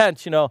this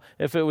tent,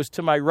 if it was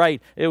to my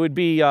right, it would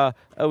be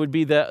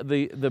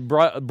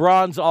the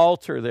bronze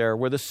altar there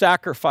where the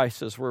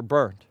sacrifices were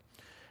burnt.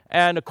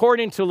 And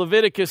according to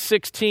Leviticus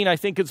 16, I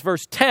think it's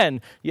verse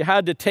 10, you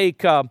had to take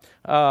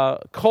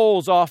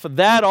coals off of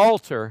that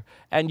altar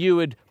and you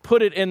would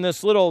put it in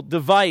this little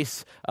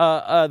device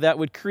that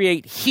would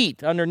create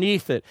heat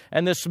underneath it.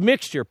 And this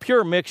mixture,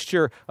 pure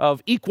mixture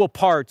of equal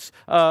parts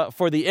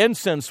for the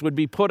incense would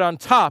be put on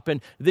top. And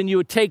then you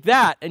would take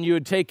that and you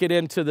would take it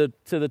into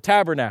the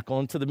tabernacle,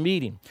 into the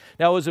meeting.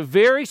 Now, it was a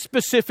very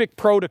specific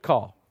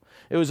protocol.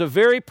 It was a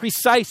very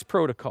precise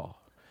protocol.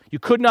 You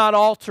could not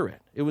alter it.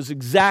 It was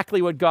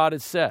exactly what God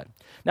had said.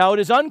 Now, it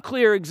is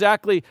unclear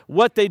exactly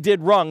what they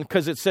did wrong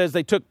because it says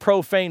they took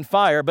profane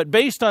fire. But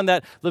based on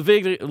that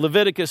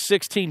Leviticus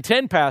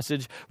 16:10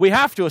 passage, we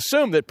have to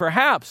assume that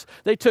perhaps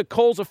they took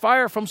coals of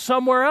fire from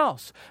somewhere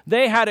else.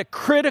 They had a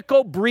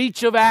critical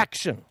breach of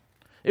action.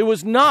 It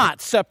was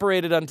not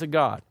separated unto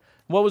God.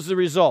 What was the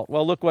result?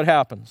 Well, look what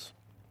happens.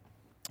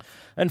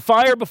 And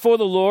fire before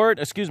the Lord,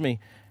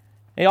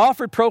 He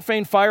offered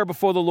profane fire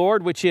before the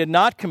Lord, which he had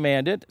not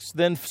commanded.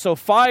 So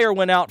fire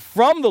went out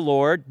from the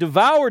Lord,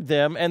 devoured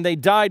them, and they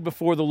died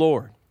before the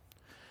Lord.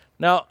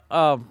 Now,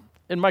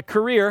 in my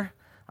career,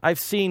 I've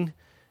seen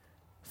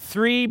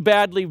 3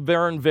 badly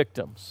burned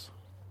victims.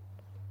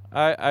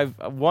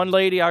 One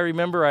lady I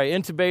remember I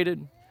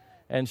intubated,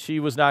 and she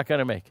was not going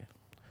to make it.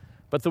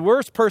 But the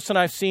worst person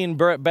I've seen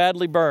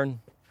badly burned,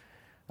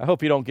 I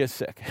hope you don't get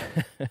sick,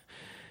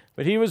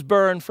 but he was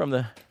burned from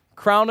the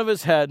crown of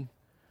his head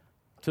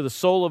to the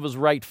sole of his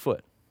right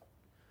foot.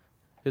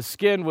 His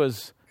skin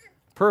was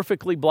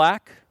perfectly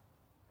black,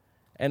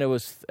 and it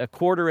was a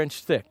 1/4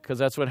 inch thick, because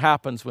that's what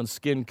happens when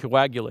skin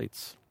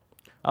coagulates.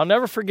 I'll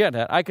never forget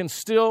that. I can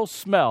still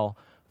smell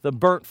the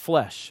burnt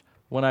flesh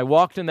when I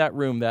walked in that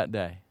room that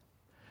day.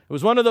 It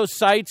was one of those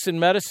sights in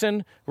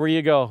medicine where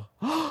you go,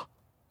 oh,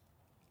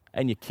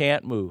 and you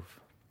can't move.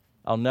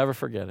 I'll never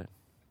forget it.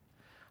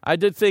 I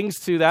did things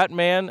to that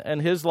man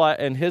and his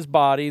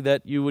body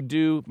that you would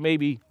do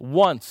maybe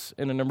once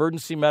in an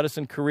emergency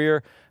medicine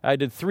career. I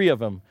did 3 of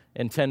them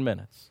in 10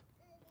 minutes.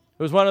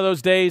 It was one of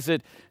those days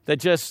that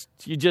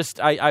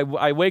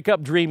I wake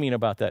up dreaming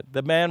about that.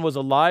 The man was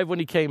alive when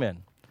he came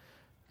in,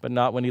 but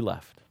not when he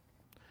left.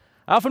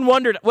 I often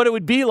wondered what it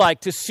would be like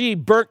to see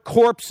burnt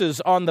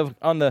corpses on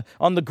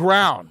the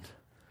ground,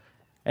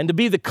 and to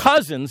be the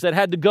cousins that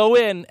had to go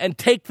in and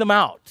take them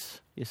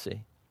out, you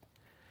see.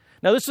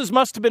 Now, this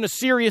must have been a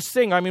serious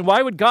thing. I mean,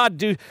 why would God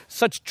do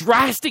such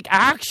drastic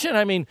action?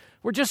 I mean,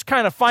 we're just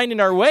kind of finding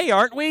our way,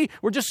 aren't we?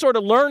 We're just sort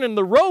of learning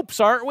the ropes,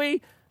 aren't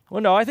we?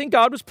 Well, no, I think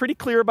God was pretty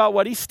clear about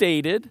what he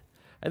stated.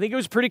 I think he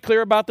was pretty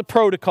clear about the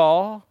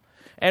protocol.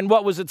 And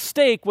what was at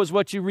stake was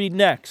what you read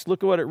next.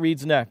 Look at what it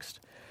reads next.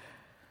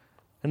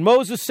 And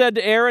Moses said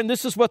to Aaron,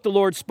 this is what the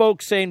Lord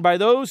spoke, saying, by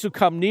those who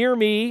come near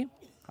me,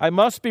 I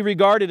must be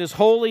regarded as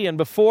holy, and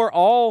before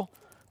all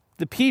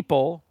the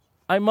people,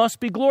 I must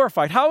be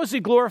glorified. How is he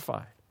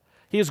glorified?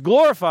 He is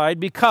glorified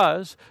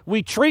because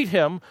we treat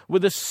him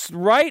with the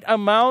right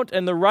amount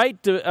and the right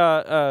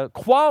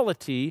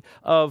quality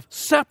of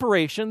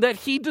separation that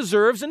he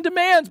deserves and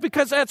demands,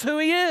 because that's who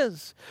he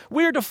is.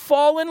 We are to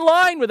fall in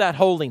line with that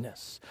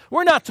holiness.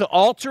 We're not to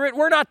alter it.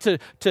 We're not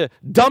to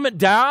dumb it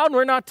down.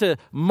 We're not to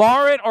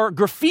mar it or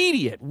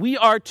graffiti it. We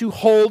are to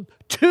hold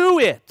to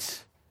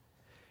it.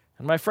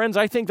 And my friends,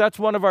 I think that's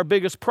one of our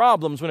biggest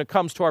problems when it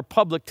comes to our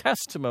public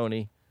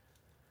testimony.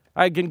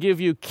 I can give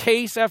you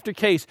case after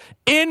case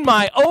in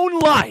my own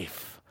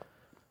life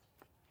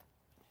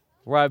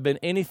where I've been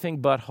anything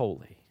but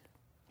holy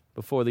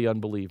before the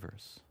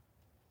unbelievers.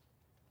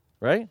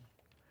 Right?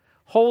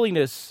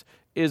 Holiness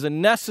is a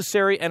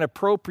necessary and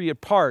appropriate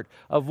part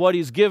of what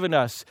he's given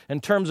us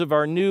in terms of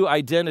our new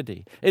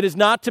identity. It is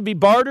not to be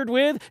bartered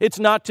with. It's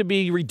not to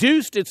be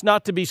reduced. It's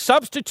not to be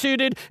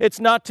substituted.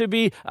 It's not to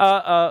be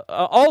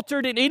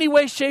altered in any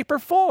way, shape, or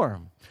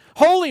form.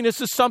 Holiness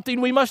is something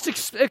we must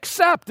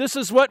accept. This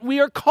is what we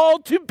are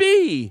called to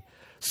be.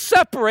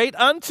 Separate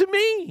unto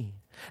me.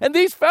 And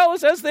these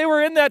fellows, as they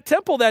were in that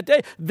temple that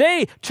day,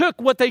 they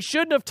took what they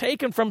shouldn't have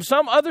taken from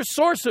some other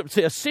source,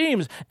 it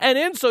seems. And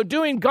in so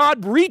doing,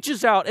 God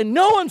reaches out in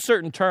no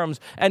uncertain terms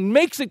and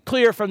makes it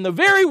clear from the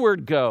very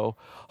word go,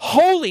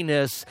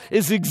 holiness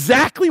is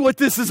exactly what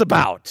this is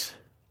about.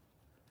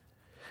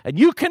 And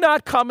you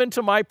cannot come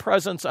into my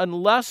presence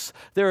unless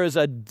there is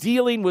a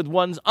dealing with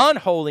one's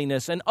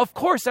unholiness. And of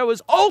course, that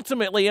was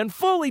ultimately and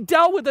fully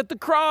dealt with at the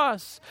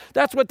cross.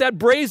 That's what that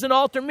brazen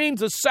altar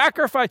means, a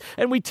sacrifice.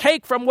 And we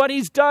take from what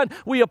he's done,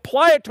 we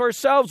apply it to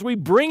ourselves, we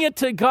bring it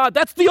to God.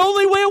 That's the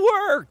only way it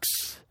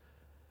works.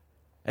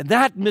 And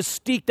that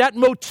mystique, that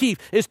motif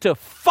is to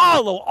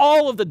follow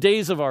all of the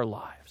days of our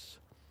lives.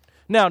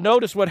 Now,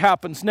 notice what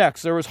happens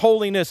next. There was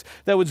holiness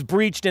that was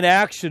breached in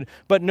action,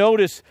 but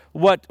notice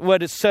what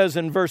it says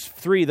in verse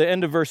 3, the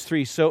end of verse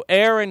 3. So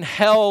Aaron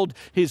held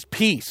his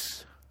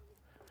peace.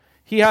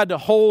 He had to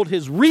hold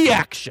his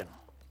reaction,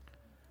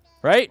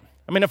 right?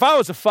 I mean, if I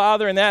was a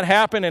father and that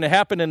happened and it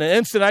happened in an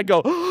instant, I'd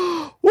go,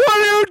 what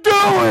are you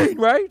doing,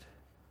 right?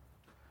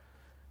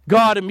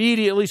 God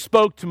immediately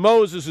spoke to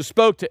Moses, who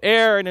spoke to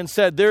Aaron and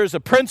said, there's a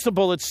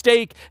principle at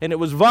stake and it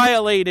was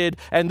violated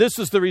and this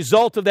is the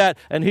result of that.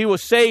 And he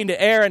was saying to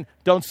Aaron,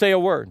 don't say a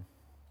word.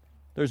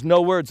 There's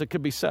no words that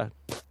could be said.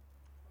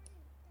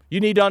 You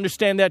need to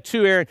understand that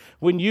too, Aaron.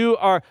 When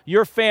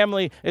your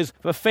family is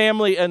a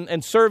family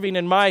and serving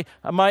in my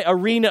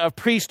arena of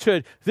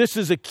priesthood, this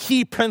is a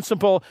key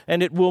principle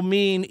and it will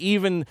mean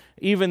even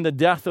the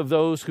death of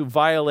those who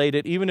violate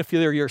it, even if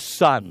they're your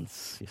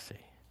sons, you see.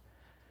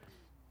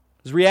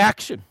 His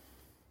reaction.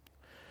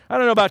 I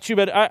don't know about you,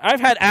 but I've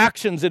had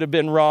actions that have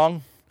been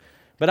wrong,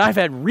 but I've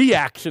had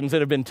reactions that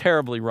have been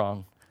terribly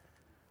wrong.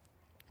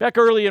 Back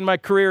early in my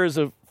career as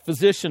a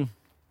physician,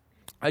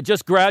 I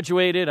just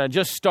graduated, I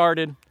just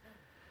started,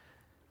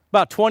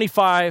 about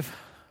 25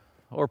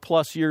 or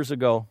plus years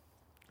ago.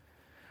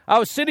 I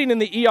was sitting in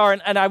the ER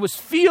and I was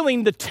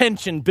feeling the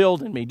tension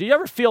build in me. Do you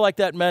ever feel like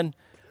that, men?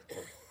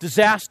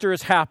 Disaster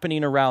is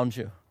happening around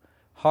you.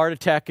 Heart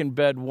attack in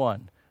bed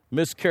 1,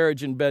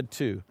 miscarriage in bed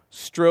 2.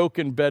 Stroke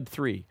in bed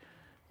 3.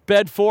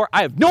 Bed 4,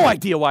 I have no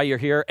idea why you're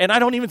here, and I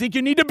don't even think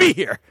you need to be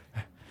here.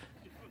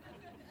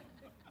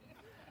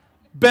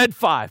 Bed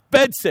 5,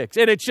 bed 6,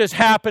 and it's just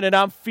happened, and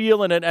I'm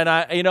feeling it, and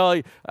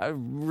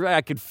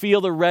I could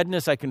feel the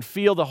redness, I can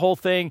feel the whole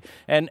thing,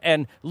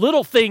 and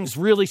little things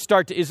really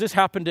start to, is this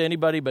happened to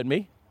anybody but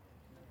me?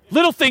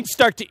 Little things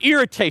start to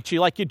irritate you,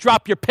 like you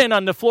drop your pen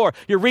on the floor,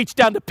 you reach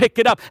down to pick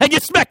it up, and you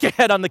smack your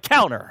head on the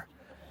counter.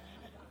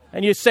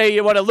 And you say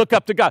you want to look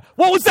up to God.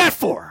 What was that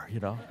for?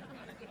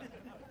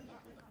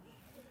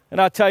 And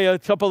I'll tell you, a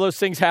couple of those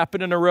things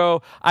happened in a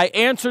row. I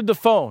answered the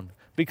phone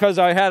because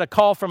I had a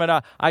call from it.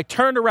 I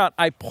turned around.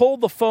 I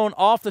pulled the phone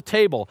off the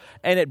table,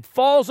 and it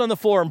falls on the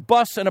floor and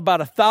busts in about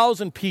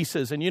 1,000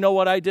 pieces. And you know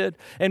what I did?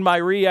 In my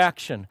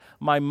reaction,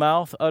 my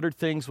mouth uttered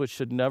things which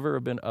should never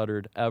have been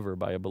uttered ever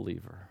by a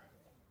believer.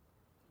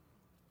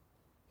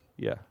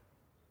 Yeah.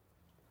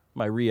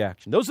 My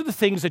reaction. Those are the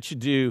things that you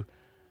do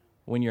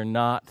when you're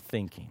not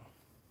thinking,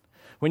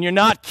 when you're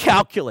not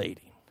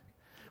calculating,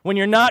 when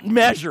you're not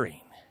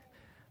measuring.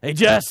 They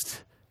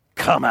just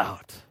come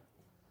out.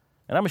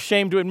 And I'm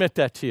ashamed to admit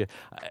that to you.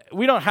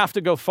 We don't have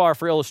to go far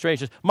for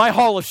illustrations. My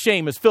hall of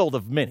shame is filled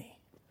of many.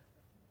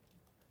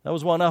 That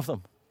was one of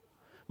them.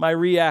 My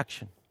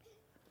reaction.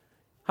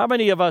 How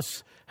many of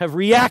us have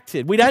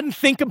reacted? We didn't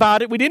think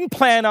about it. We didn't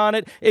plan on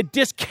it. It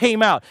just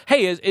came out.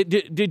 Hey,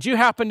 did you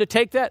happen to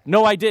take that?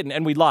 No, I didn't.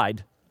 And we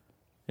lied.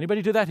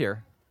 Anybody do that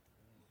here?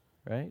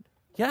 Right?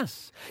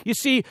 Yes. You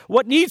see,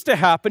 what needs to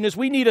happen is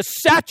we need a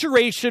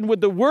saturation with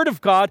the Word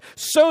of God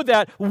so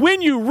that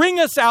when you ring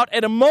us out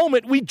at a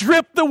moment, we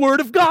drip the Word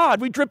of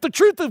God. We drip the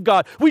truth of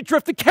God. We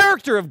drip the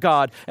character of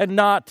God and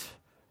not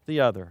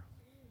the other.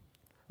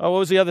 Oh, what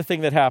was the other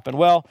thing that happened?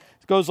 Well,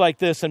 it goes like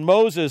this. And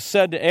Moses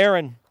said to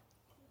Aaron,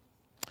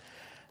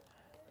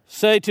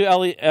 say to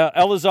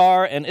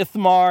Eleazar and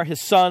Ithamar,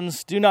 his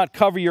sons, do not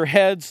cover your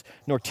heads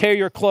nor tear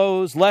your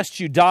clothes, lest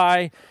you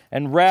die,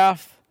 and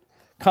wrath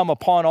come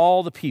upon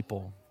all the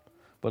people.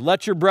 But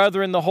let your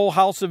brethren, the whole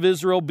house of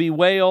Israel,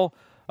 bewail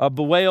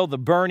the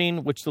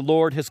burning which the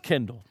Lord has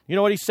kindled. You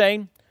know what he's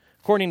saying?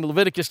 According to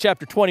Leviticus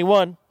chapter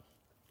 21,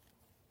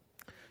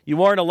 you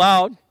weren't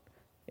allowed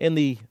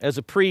as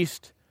a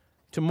priest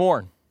to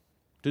mourn,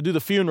 to do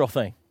the funeral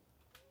thing,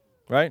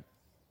 right?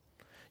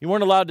 You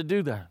weren't allowed to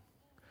do that.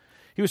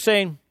 He was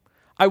saying,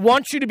 I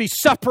want you to be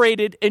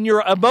separated in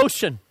your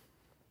emotion.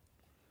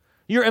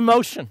 Your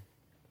emotion.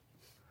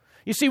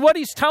 You see, what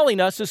he's telling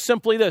us is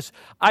simply this.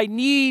 I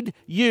need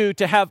you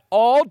to have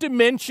all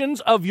dimensions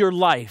of your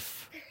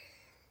life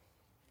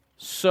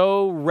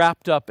so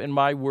wrapped up in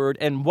my word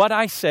and what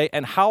I say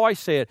and how I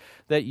say it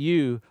that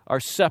you are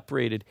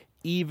separated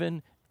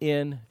even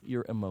in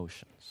your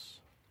emotions.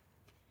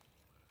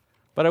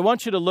 But I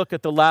want you to look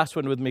at the last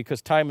one with me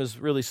because time is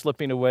really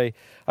slipping away.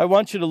 I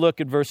want you to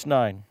look at verse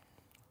 9.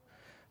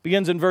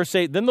 Begins in verse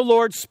 8. Then the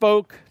Lord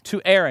spoke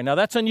to Aaron. Now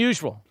that's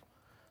unusual.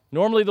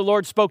 Normally the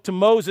Lord spoke to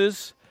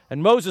Moses,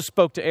 and Moses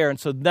spoke to Aaron.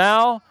 So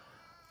now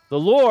the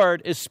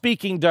Lord is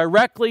speaking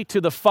directly to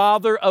the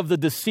father of the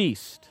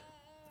deceased.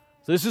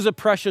 So this is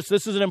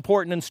an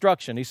important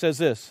instruction. He says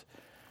this,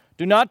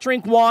 do not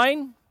drink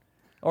wine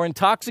or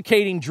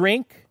intoxicating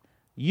drink,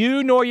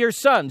 you nor your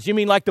sons. You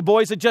mean like the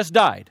boys that just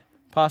died?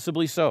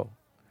 Possibly so.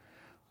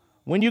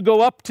 When you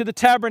go up to the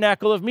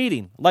tabernacle of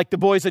meeting, like the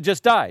boys that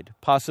just died?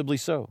 Possibly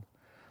so.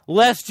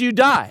 Lest you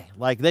die,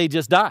 like they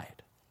just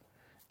died.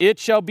 It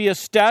shall be a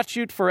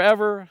statute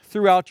forever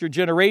throughout your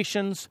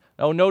generations.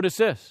 Oh, notice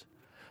this,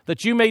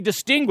 that you may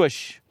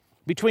distinguish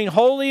between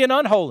holy and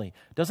unholy.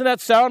 Doesn't that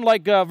sound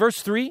like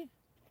verse 3?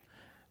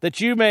 That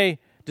you may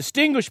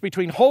distinguish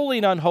between holy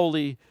and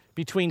unholy,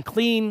 between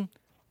clean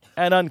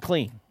and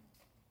unclean.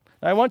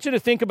 Now, I want you to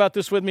think about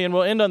this with me, and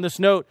we'll end on this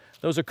note.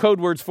 Those are code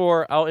words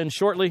for I'll end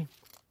shortly.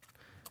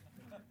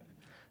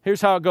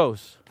 Here's how it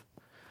goes.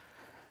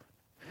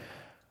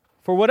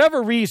 For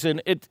whatever reason,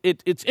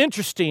 it's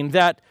interesting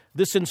that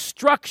this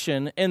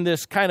instruction and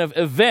this kind of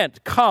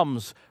event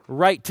comes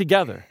right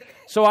together.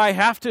 So I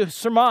have to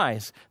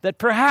surmise that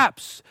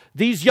perhaps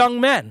these young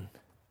men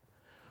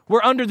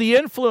were under the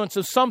influence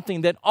of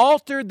something that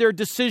altered their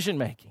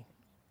decision-making,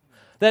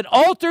 that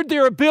altered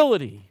their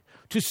ability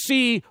to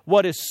see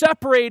what is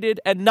separated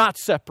and not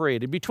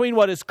separated, between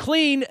what is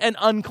clean and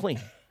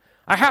unclean.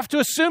 I have to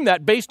assume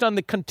that based on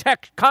the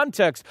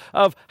context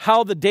of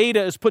how the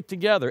data is put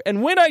together.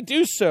 And when I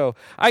do so,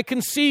 I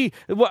can see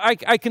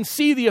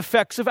the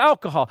effects of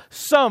alcohol.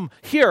 Some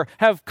here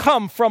have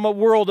come from a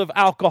world of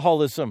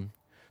alcoholism.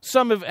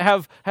 Some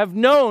have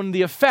known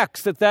the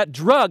effects that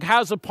drug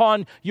has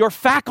upon your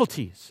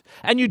faculties.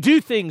 And you do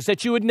things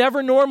that you would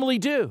never normally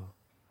do.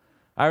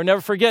 I will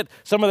never forget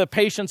some of the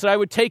patients that I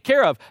would take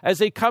care of as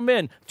they come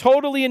in,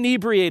 totally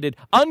inebriated,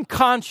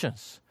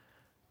 unconscious.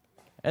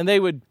 And they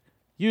would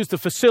use the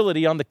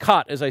facility on the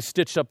cot as I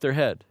stitched up their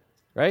head,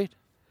 right?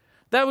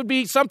 That would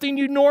be something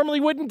you normally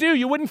wouldn't do.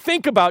 You wouldn't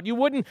think about. You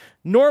wouldn't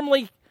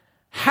normally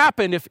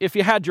happen if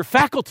you had your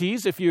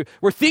faculties, if you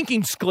were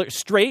thinking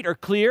straight or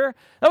clear.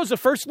 That was the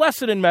first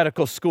lesson in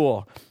medical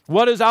school.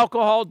 What does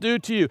alcohol do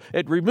to you?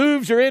 It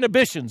removes your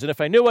inhibitions. And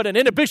if I knew what an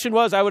inhibition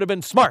was, I would have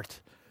been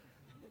smart.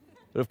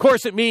 But of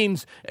course it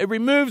means it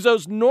removes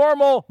those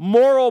normal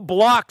moral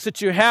blocks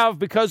that you have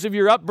because of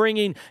your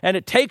upbringing, and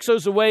it takes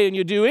those away, and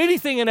you do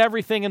anything and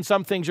everything, and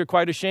some things you're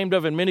quite ashamed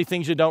of, and many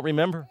things you don't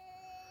remember.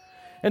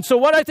 And so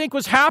what I think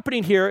was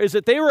happening here is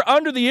that they were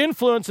under the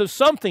influence of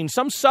something,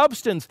 some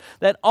substance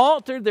that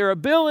altered their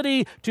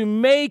ability to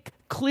make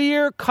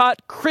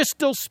clear-cut,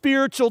 crystal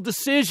spiritual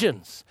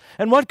decisions.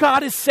 And what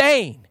God is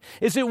saying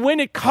is that when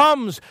it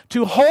comes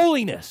to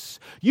holiness,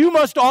 you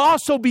must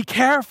also be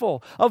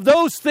careful of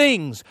those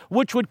things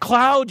which would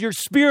cloud your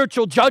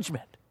spiritual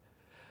judgment.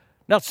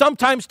 Now,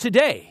 sometimes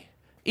today,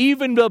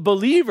 even the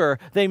believer,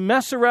 they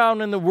mess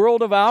around in the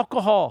world of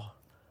alcohol,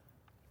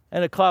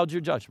 and it clouds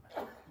your judgment.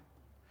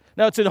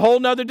 Now, it's a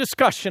whole other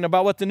discussion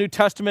about what the New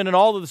Testament and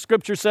all of the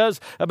Scripture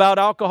says about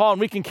alcohol, and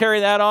we can carry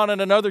that on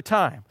at another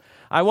time.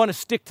 I want to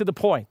stick to the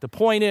point. The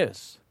point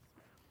is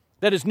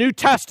that as New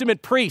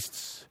Testament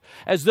priests,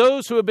 as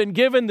those who have been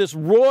given this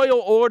royal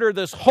order,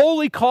 this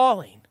holy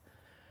calling,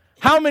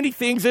 how many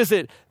things is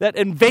it that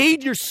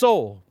invade your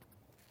soul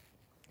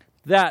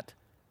that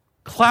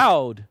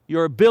cloud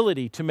your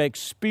ability to make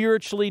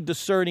spiritually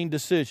discerning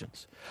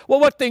decisions? Well,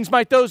 what things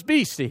might those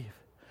be, Steve?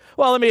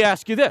 Well, let me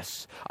ask you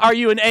this. Are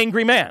you an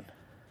angry man?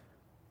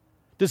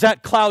 Does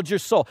that cloud your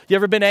soul? You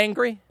ever been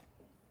angry?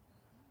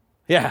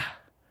 Yeah.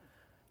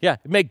 Yeah,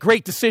 you make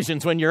great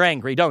decisions when you're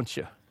angry, don't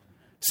you?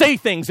 Say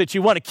things that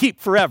you want to keep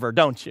forever,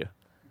 don't you?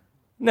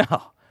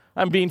 No,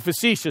 I'm being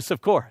facetious, of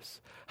course.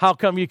 How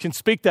come you can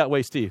speak that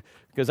way, Steve?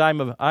 Because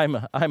I'm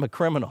a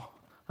criminal.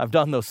 I've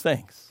done those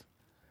things.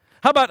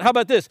 How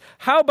about this?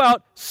 How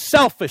about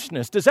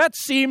selfishness? Does that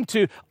seem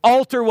to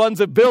alter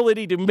one's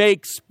ability to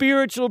make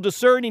spiritual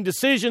discerning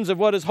decisions of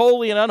what is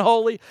holy and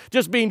unholy?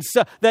 Just being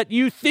that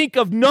you think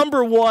of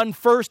number one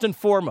first and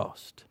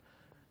foremost.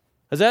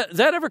 Does that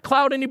ever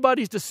cloud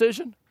anybody's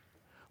decision?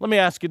 Let me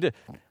ask you this.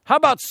 How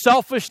about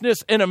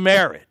selfishness in a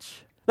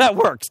marriage? That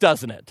works,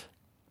 doesn't it?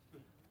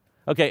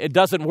 Okay, it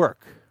doesn't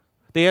work.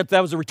 That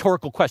was a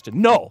rhetorical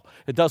question. No,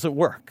 it doesn't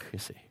work, you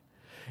see.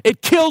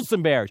 It kills the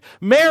marriage.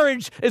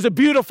 Marriage is a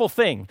beautiful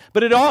thing,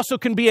 but it also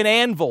can be an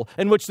anvil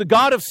in which the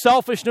god of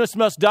selfishness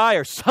must die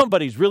or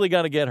somebody's really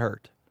going to get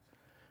hurt.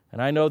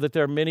 And I know that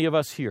there are many of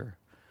us here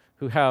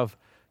who have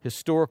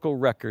historical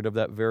record of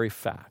that very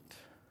fact.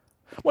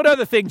 What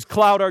other things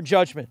cloud our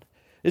judgment?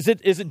 Is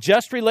it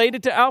just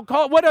related to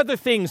alcohol? What other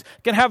things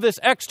can have this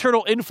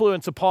external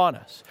influence upon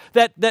us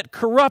that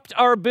corrupt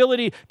our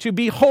ability to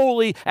be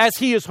holy as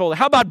He is holy?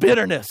 How about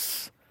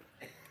bitterness?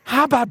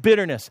 How about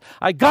bitterness?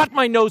 I got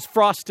my nose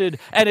frosted,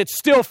 and it's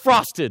still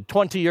frosted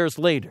 20 years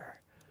later.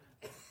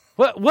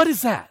 What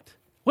is that?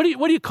 What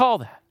do you call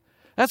that?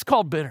 That's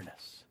called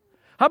bitterness.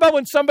 How about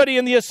when somebody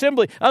in the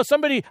assembly,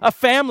 a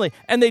family,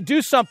 and they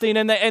do something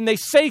and they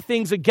say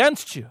things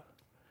against you?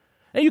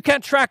 And you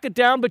can't track it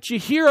down, but you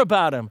hear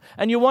about him,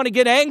 and you want to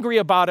get angry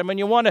about him, and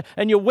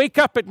you wake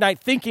up at night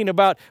thinking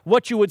about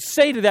what you would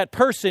say to that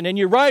person, and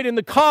you ride in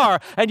the car,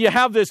 and you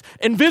have this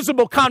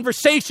invisible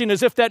conversation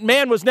as if that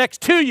man was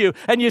next to you,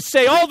 and you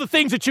say all the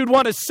things that you'd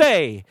want to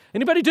say.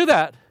 Anybody do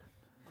that?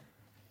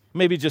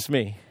 Maybe just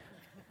me.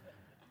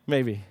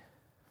 Maybe.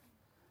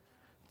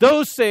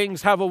 Those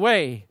things have a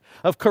way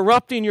of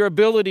corrupting your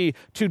ability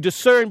to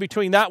discern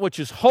between that which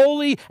is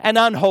holy and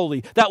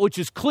unholy, that which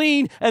is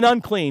clean and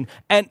unclean.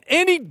 And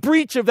any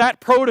breach of that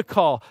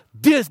protocol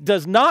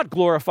does not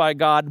glorify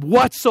God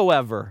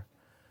whatsoever.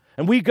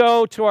 And we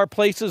go to our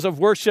places of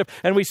worship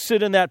and we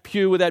sit in that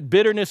pew with that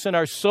bitterness in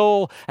our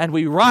soul, and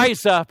we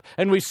rise up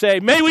and we say,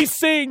 may we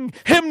sing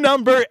hymn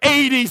number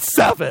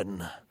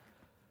 87.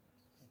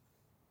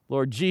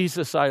 Lord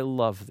Jesus, I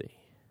love thee.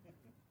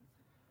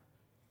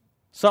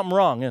 Something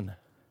wrong, isn't it?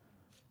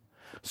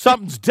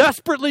 Something's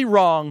desperately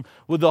wrong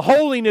with the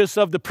holiness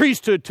of the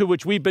priesthood to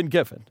which we've been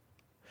given.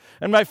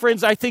 And my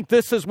friends, I think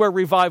this is where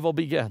revival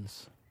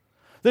begins.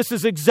 This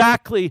is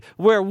exactly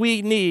where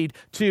we need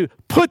to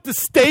put the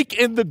stake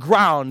in the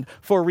ground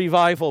for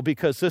revival,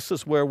 because this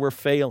is where we're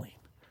failing.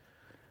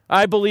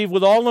 I believe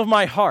with all of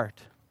my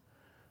heart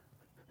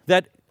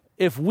that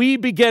if we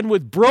begin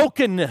with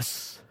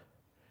brokenness,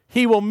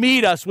 he will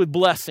meet us with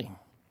blessing.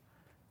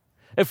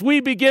 If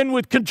we begin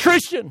with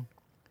contrition,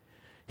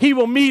 he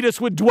will meet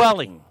us with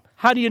dwelling.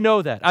 How do you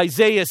know that?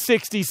 Isaiah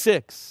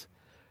 66.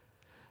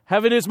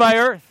 Heaven is my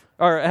earth,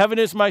 or heaven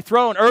is my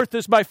throne. Earth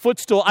is my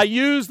footstool. I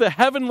use the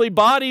heavenly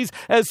bodies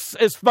as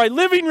my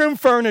living room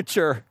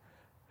furniture.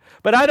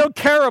 But I don't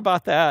care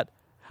about that.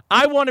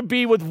 I want to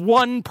be with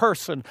one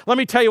person. Let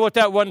me tell you what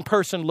that one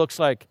person looks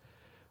like.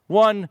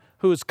 One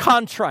who is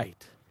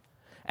contrite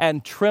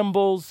and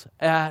trembles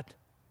at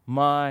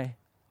my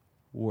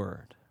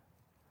word.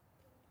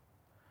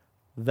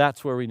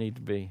 That's where we need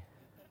to be.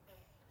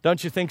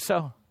 Don't you think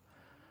so?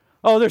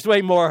 Oh, there's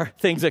way more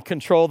things that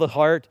control the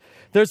heart.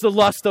 There's the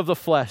lust of the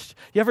flesh.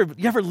 You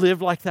ever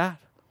live like that?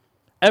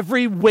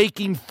 Every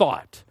waking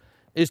thought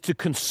is to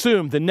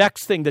consume the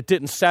next thing that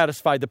didn't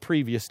satisfy the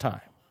previous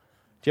time.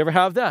 Do you ever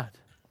have that?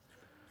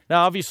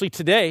 Now, obviously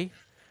today,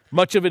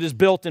 much of it is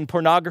built in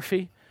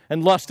pornography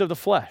and lust of the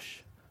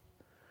flesh.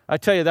 I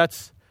tell you,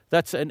 that's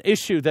an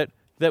issue that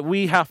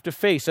we have to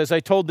face. As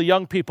I told the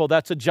young people,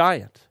 that's a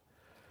giant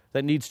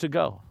that needs to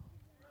go.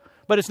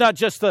 But it's not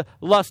just the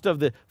lust of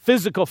the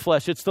physical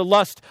flesh. It's the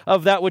lust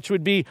of that which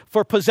would be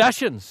for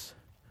possessions.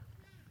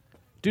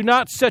 Do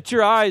not set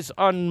your eyes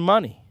on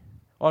money,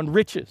 on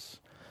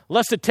riches,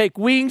 lest it take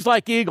wings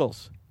like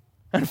eagles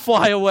and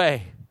fly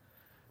away.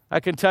 I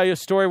can tell you a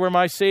story where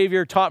my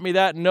Savior taught me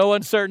that in no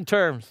uncertain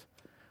terms.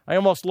 I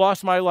almost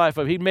lost my life.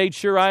 He made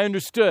sure I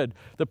understood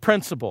the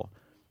principle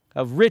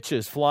of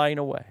riches flying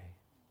away.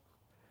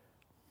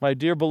 My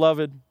dear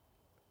beloved,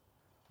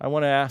 I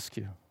want to ask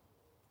you,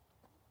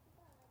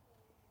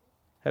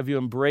 have you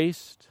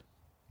embraced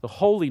the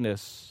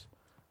holiness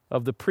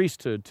of the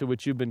priesthood to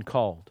which you've been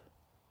called?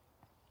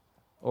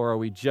 Or are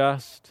we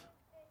just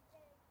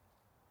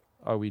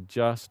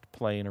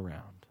playing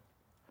around?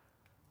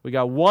 We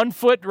got 1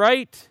 foot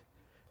right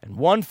and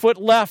 1 foot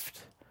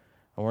left,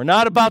 and we're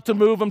not about to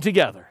move them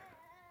together.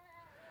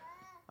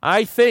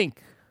 I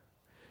think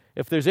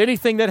if there's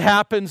anything that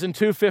happens in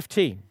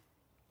 2:15,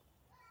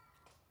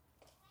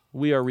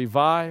 we are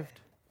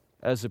revived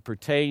as it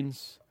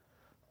pertains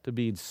to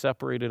being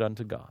separated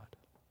unto God.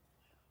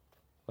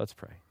 Let's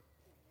pray.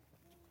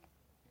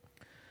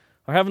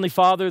 Our Heavenly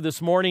Father,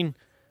 this morning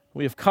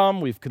we have come,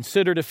 we've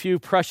considered a few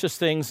precious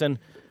things, and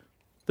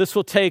this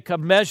will take a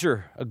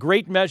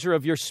great measure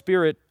of your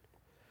Spirit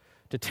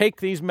to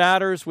take these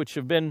matters which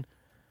have been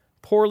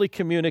poorly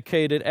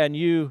communicated, and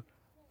you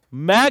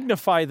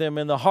magnify them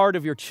in the heart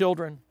of your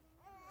children,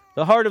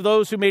 the heart of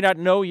those who may not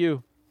know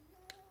you,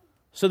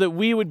 so that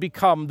we would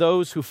become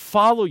those who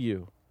follow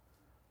you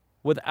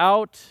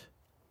without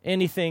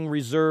anything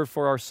reserved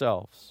for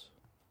ourselves.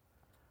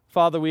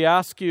 Father, we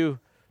ask you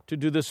to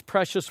do this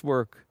precious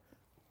work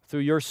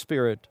through your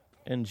Spirit.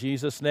 In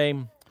Jesus'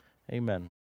 name, amen.